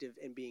ineffective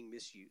and being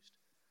misused.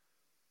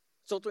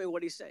 So ultimately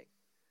what he's saying.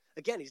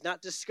 Again, he's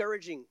not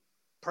discouraging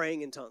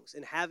praying in tongues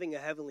and having a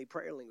heavenly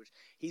prayer language.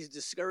 He's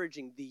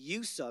discouraging the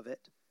use of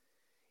it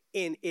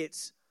in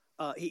its,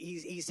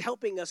 he's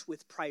helping us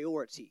with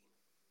priority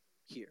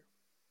here.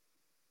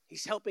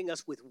 He's helping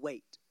us with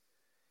weight.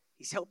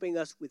 He's helping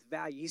us with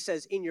value. He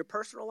says, in your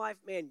personal life,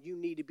 man, you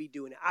need to be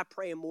doing it. I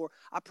pray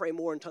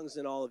more in tongues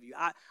than all of you.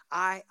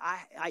 I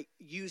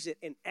use it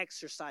and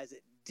exercise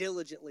it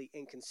diligently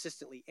and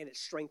consistently, and it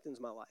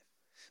strengthens my life.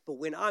 But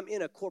when I'm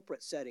in a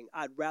corporate setting,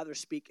 I'd rather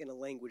speak in a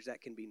language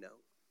that can be known.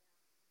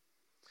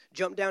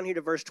 Jump down here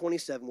to verse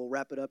 27. We'll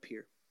wrap it up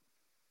here.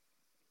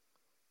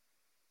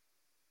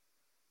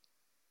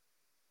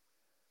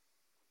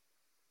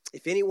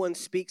 If anyone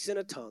speaks in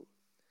a tongue,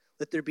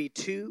 let there be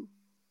 2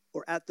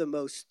 or at the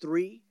most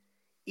 3,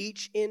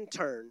 each in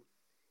turn,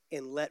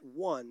 and let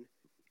one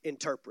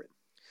interpret.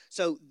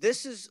 So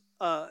this is,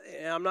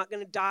 and I'm not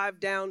going to dive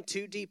down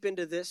too deep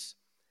into this,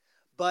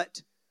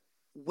 but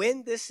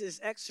when this is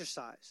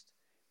exercised,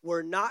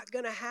 we're not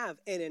going to have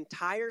an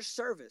entire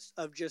service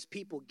of just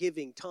people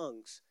giving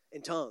tongues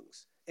and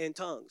tongues and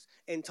tongues,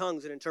 and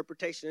tongues and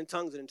interpretation, and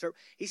tongues and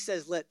interpretation. He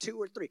says, let 2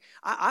 or 3.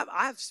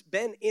 I've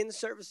been in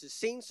services,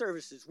 seen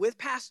services with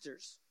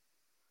pastors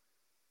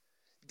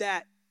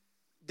that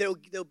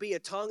there'll be a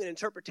tongue and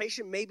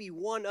interpretation, maybe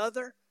one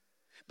other,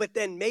 but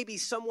then maybe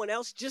someone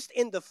else just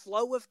in the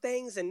flow of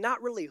things and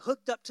not really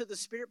hooked up to the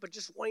Spirit, but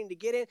just wanting to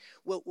get in,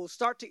 will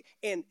start to,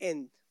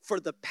 and for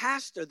the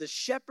pastor, the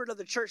shepherd of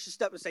the church to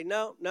step up and say,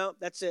 no,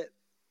 that's it.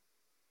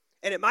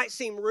 And it might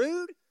seem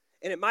rude,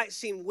 and it might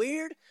seem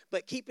weird,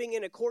 but keeping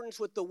in accordance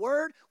with the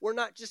word, we're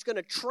not just going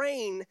to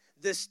train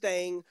this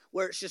thing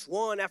where it's just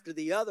one after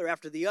the other,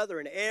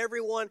 and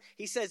everyone,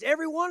 he says,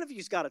 every one of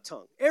you's got a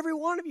tongue. Every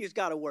one of you's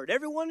got a word.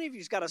 Every one of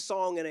you's got a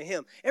song and a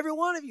hymn. Every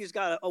one of you's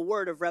got a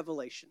word of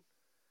revelation.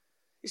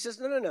 He says,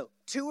 no.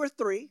 2 or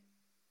 3.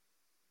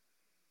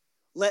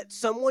 Let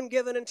someone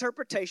give an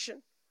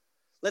interpretation.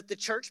 Let the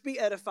church be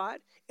edified,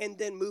 and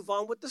then move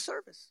on with the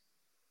service.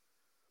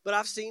 But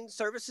I've seen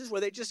services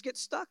where they just get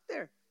stuck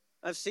there.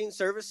 I've seen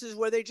services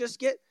where they just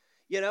get,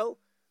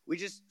 we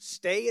just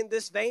stay in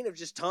this vein of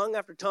just tongue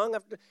after tongue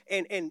after,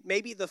 and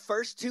maybe the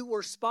first 2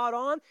 were spot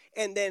on,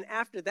 and then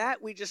after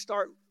that, we just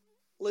start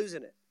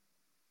losing it.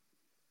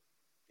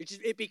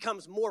 It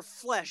becomes more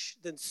flesh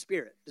than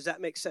spirit. Does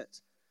that make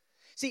sense?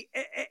 See,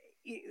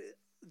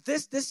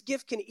 this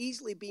gift can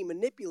easily be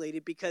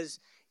manipulated because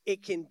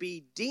it can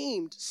be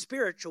deemed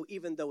spiritual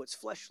even though it's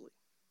fleshly.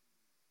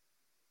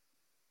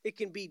 It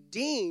can be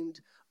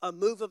deemed a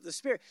move of the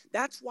Spirit.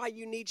 That's why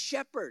you need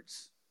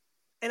shepherds.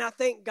 And I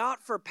thank God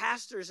for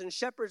pastors and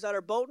shepherds that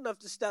are bold enough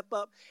to step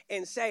up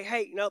and say,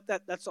 hey, no,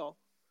 that's all.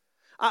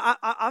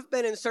 I've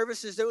been in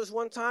services. There was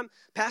one time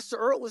Pastor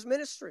Earl was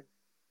ministering,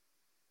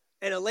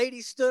 and a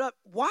lady stood up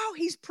while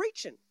he's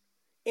preaching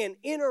and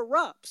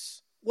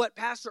interrupts what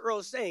Pastor Earl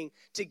is saying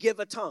to give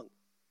a tongue.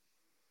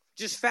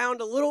 Just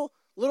found a little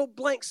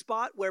blank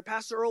spot where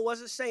Pastor Earl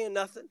wasn't saying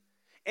nothing,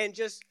 and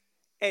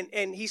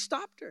he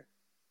stopped her.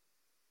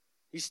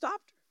 He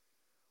stopped her.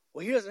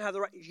 Well, he doesn't have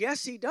the right.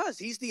 Yes, he does.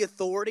 He's the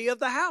authority of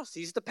the house.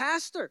 He's the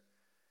pastor.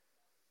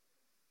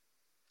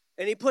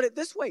 And he put it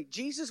this way: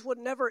 Jesus would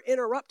never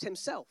interrupt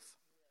himself.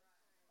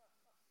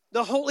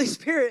 The Holy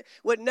Spirit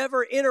would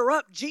never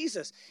interrupt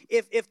Jesus.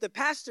 If the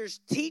pastor's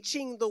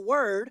teaching the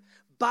word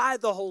by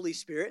the Holy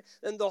Spirit,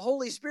 then the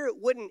Holy Spirit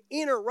wouldn't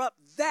interrupt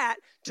that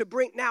to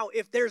bring. Now,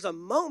 if there's a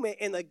moment,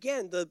 and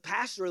again, the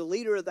pastor or the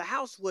leader of the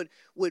house would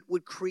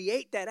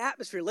create that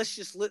atmosphere. Let's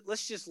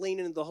just lean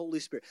into the Holy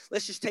Spirit.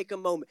 Let's just take a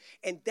moment.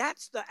 And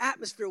that's the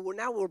atmosphere where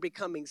now we're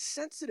becoming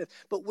sensitive.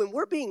 But when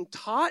we're being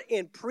taught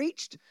and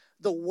preached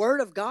the word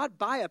of God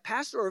by a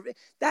pastor,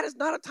 that is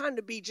not a time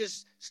to be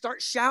just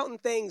start shouting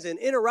things and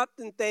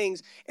interrupting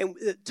things. And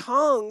the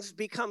tongues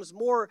becomes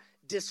more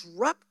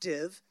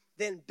disruptive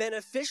than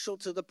beneficial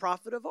to the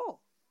prophet of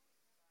all.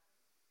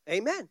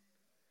 Amen.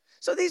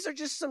 So these are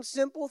just some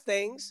simple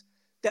things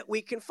that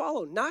we can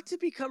follow, not to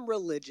become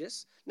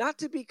religious, not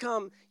to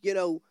become,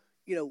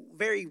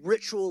 very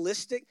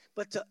ritualistic,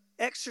 but to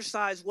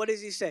exercise. What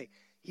does he say?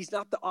 He's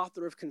not the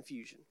author of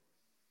confusion.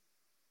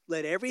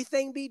 Let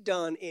everything be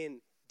done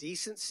in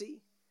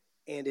decency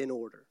and in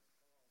order.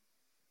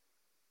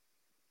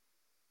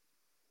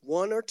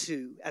 1 or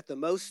 2, at the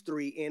most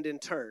 3, and in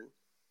turn.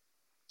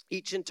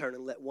 Each in turn,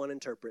 and let one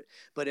interpret.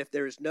 But if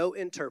there is no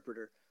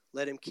interpreter,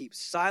 let him keep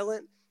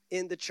silent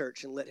in the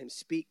church, and let him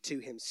speak to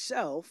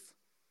himself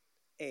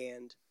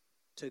and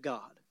to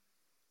God.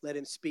 Let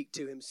him speak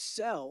to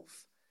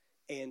himself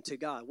and to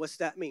God. What's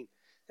that mean?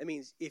 That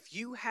means if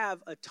you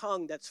have a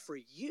tongue that's for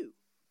you,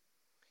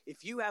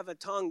 if you have a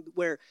tongue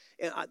where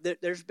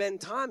there's been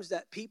times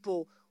that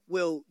people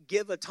will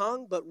give a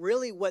tongue, but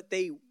really what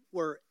they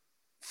were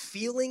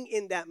feeling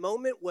in that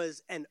moment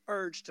was an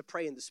urge to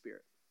pray in the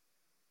Spirit.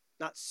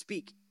 Not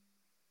speak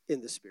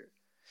in the Spirit.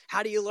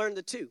 How do you learn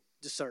the 2?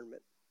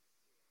 Discernment.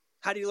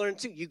 How do you learn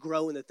 2? You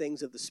grow in the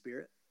things of the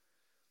Spirit.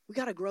 We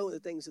got to grow in the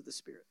things of the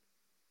Spirit.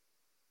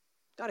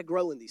 Got to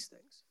grow in these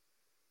things.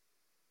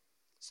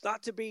 It's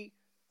not to be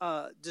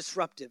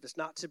disruptive. It's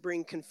not to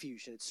bring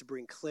confusion. It's to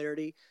bring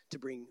clarity, to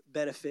bring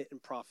benefit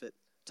and profit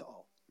to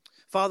all.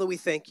 Father, we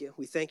thank you.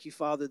 We thank you,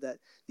 Father, that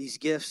these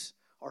gifts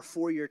are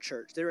for your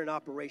church. They're in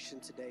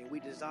operation today.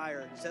 We zealously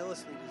desire,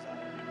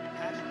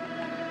 passionately.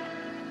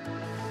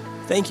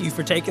 Thank you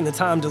for taking the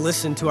time to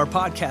listen to our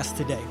podcast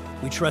today.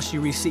 We trust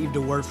you received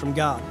a word from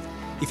God.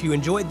 If you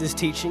enjoyed this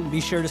teaching,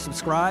 be sure to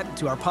subscribe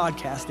to our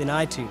podcast in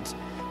iTunes.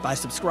 By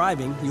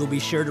subscribing, you'll be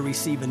sure to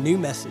receive a new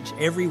message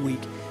every week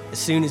as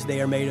soon as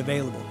they are made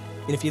available.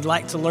 And if you'd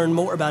like to learn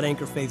more about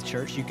Anchor Faith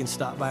Church, you can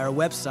stop by our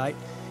website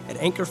at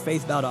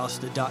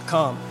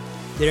anchorfaithvaldosta.com.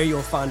 There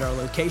you'll find our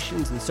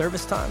locations and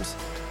service times,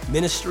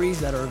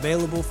 ministries that are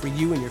available for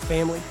you and your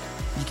family.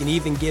 You can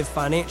even give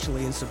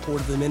financially in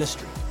support of the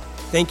ministry.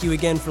 Thank you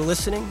again for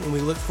listening, and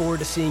we look forward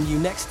to seeing you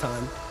next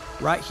time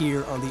right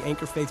here on the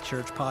Anchor Faith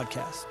Church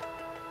podcast.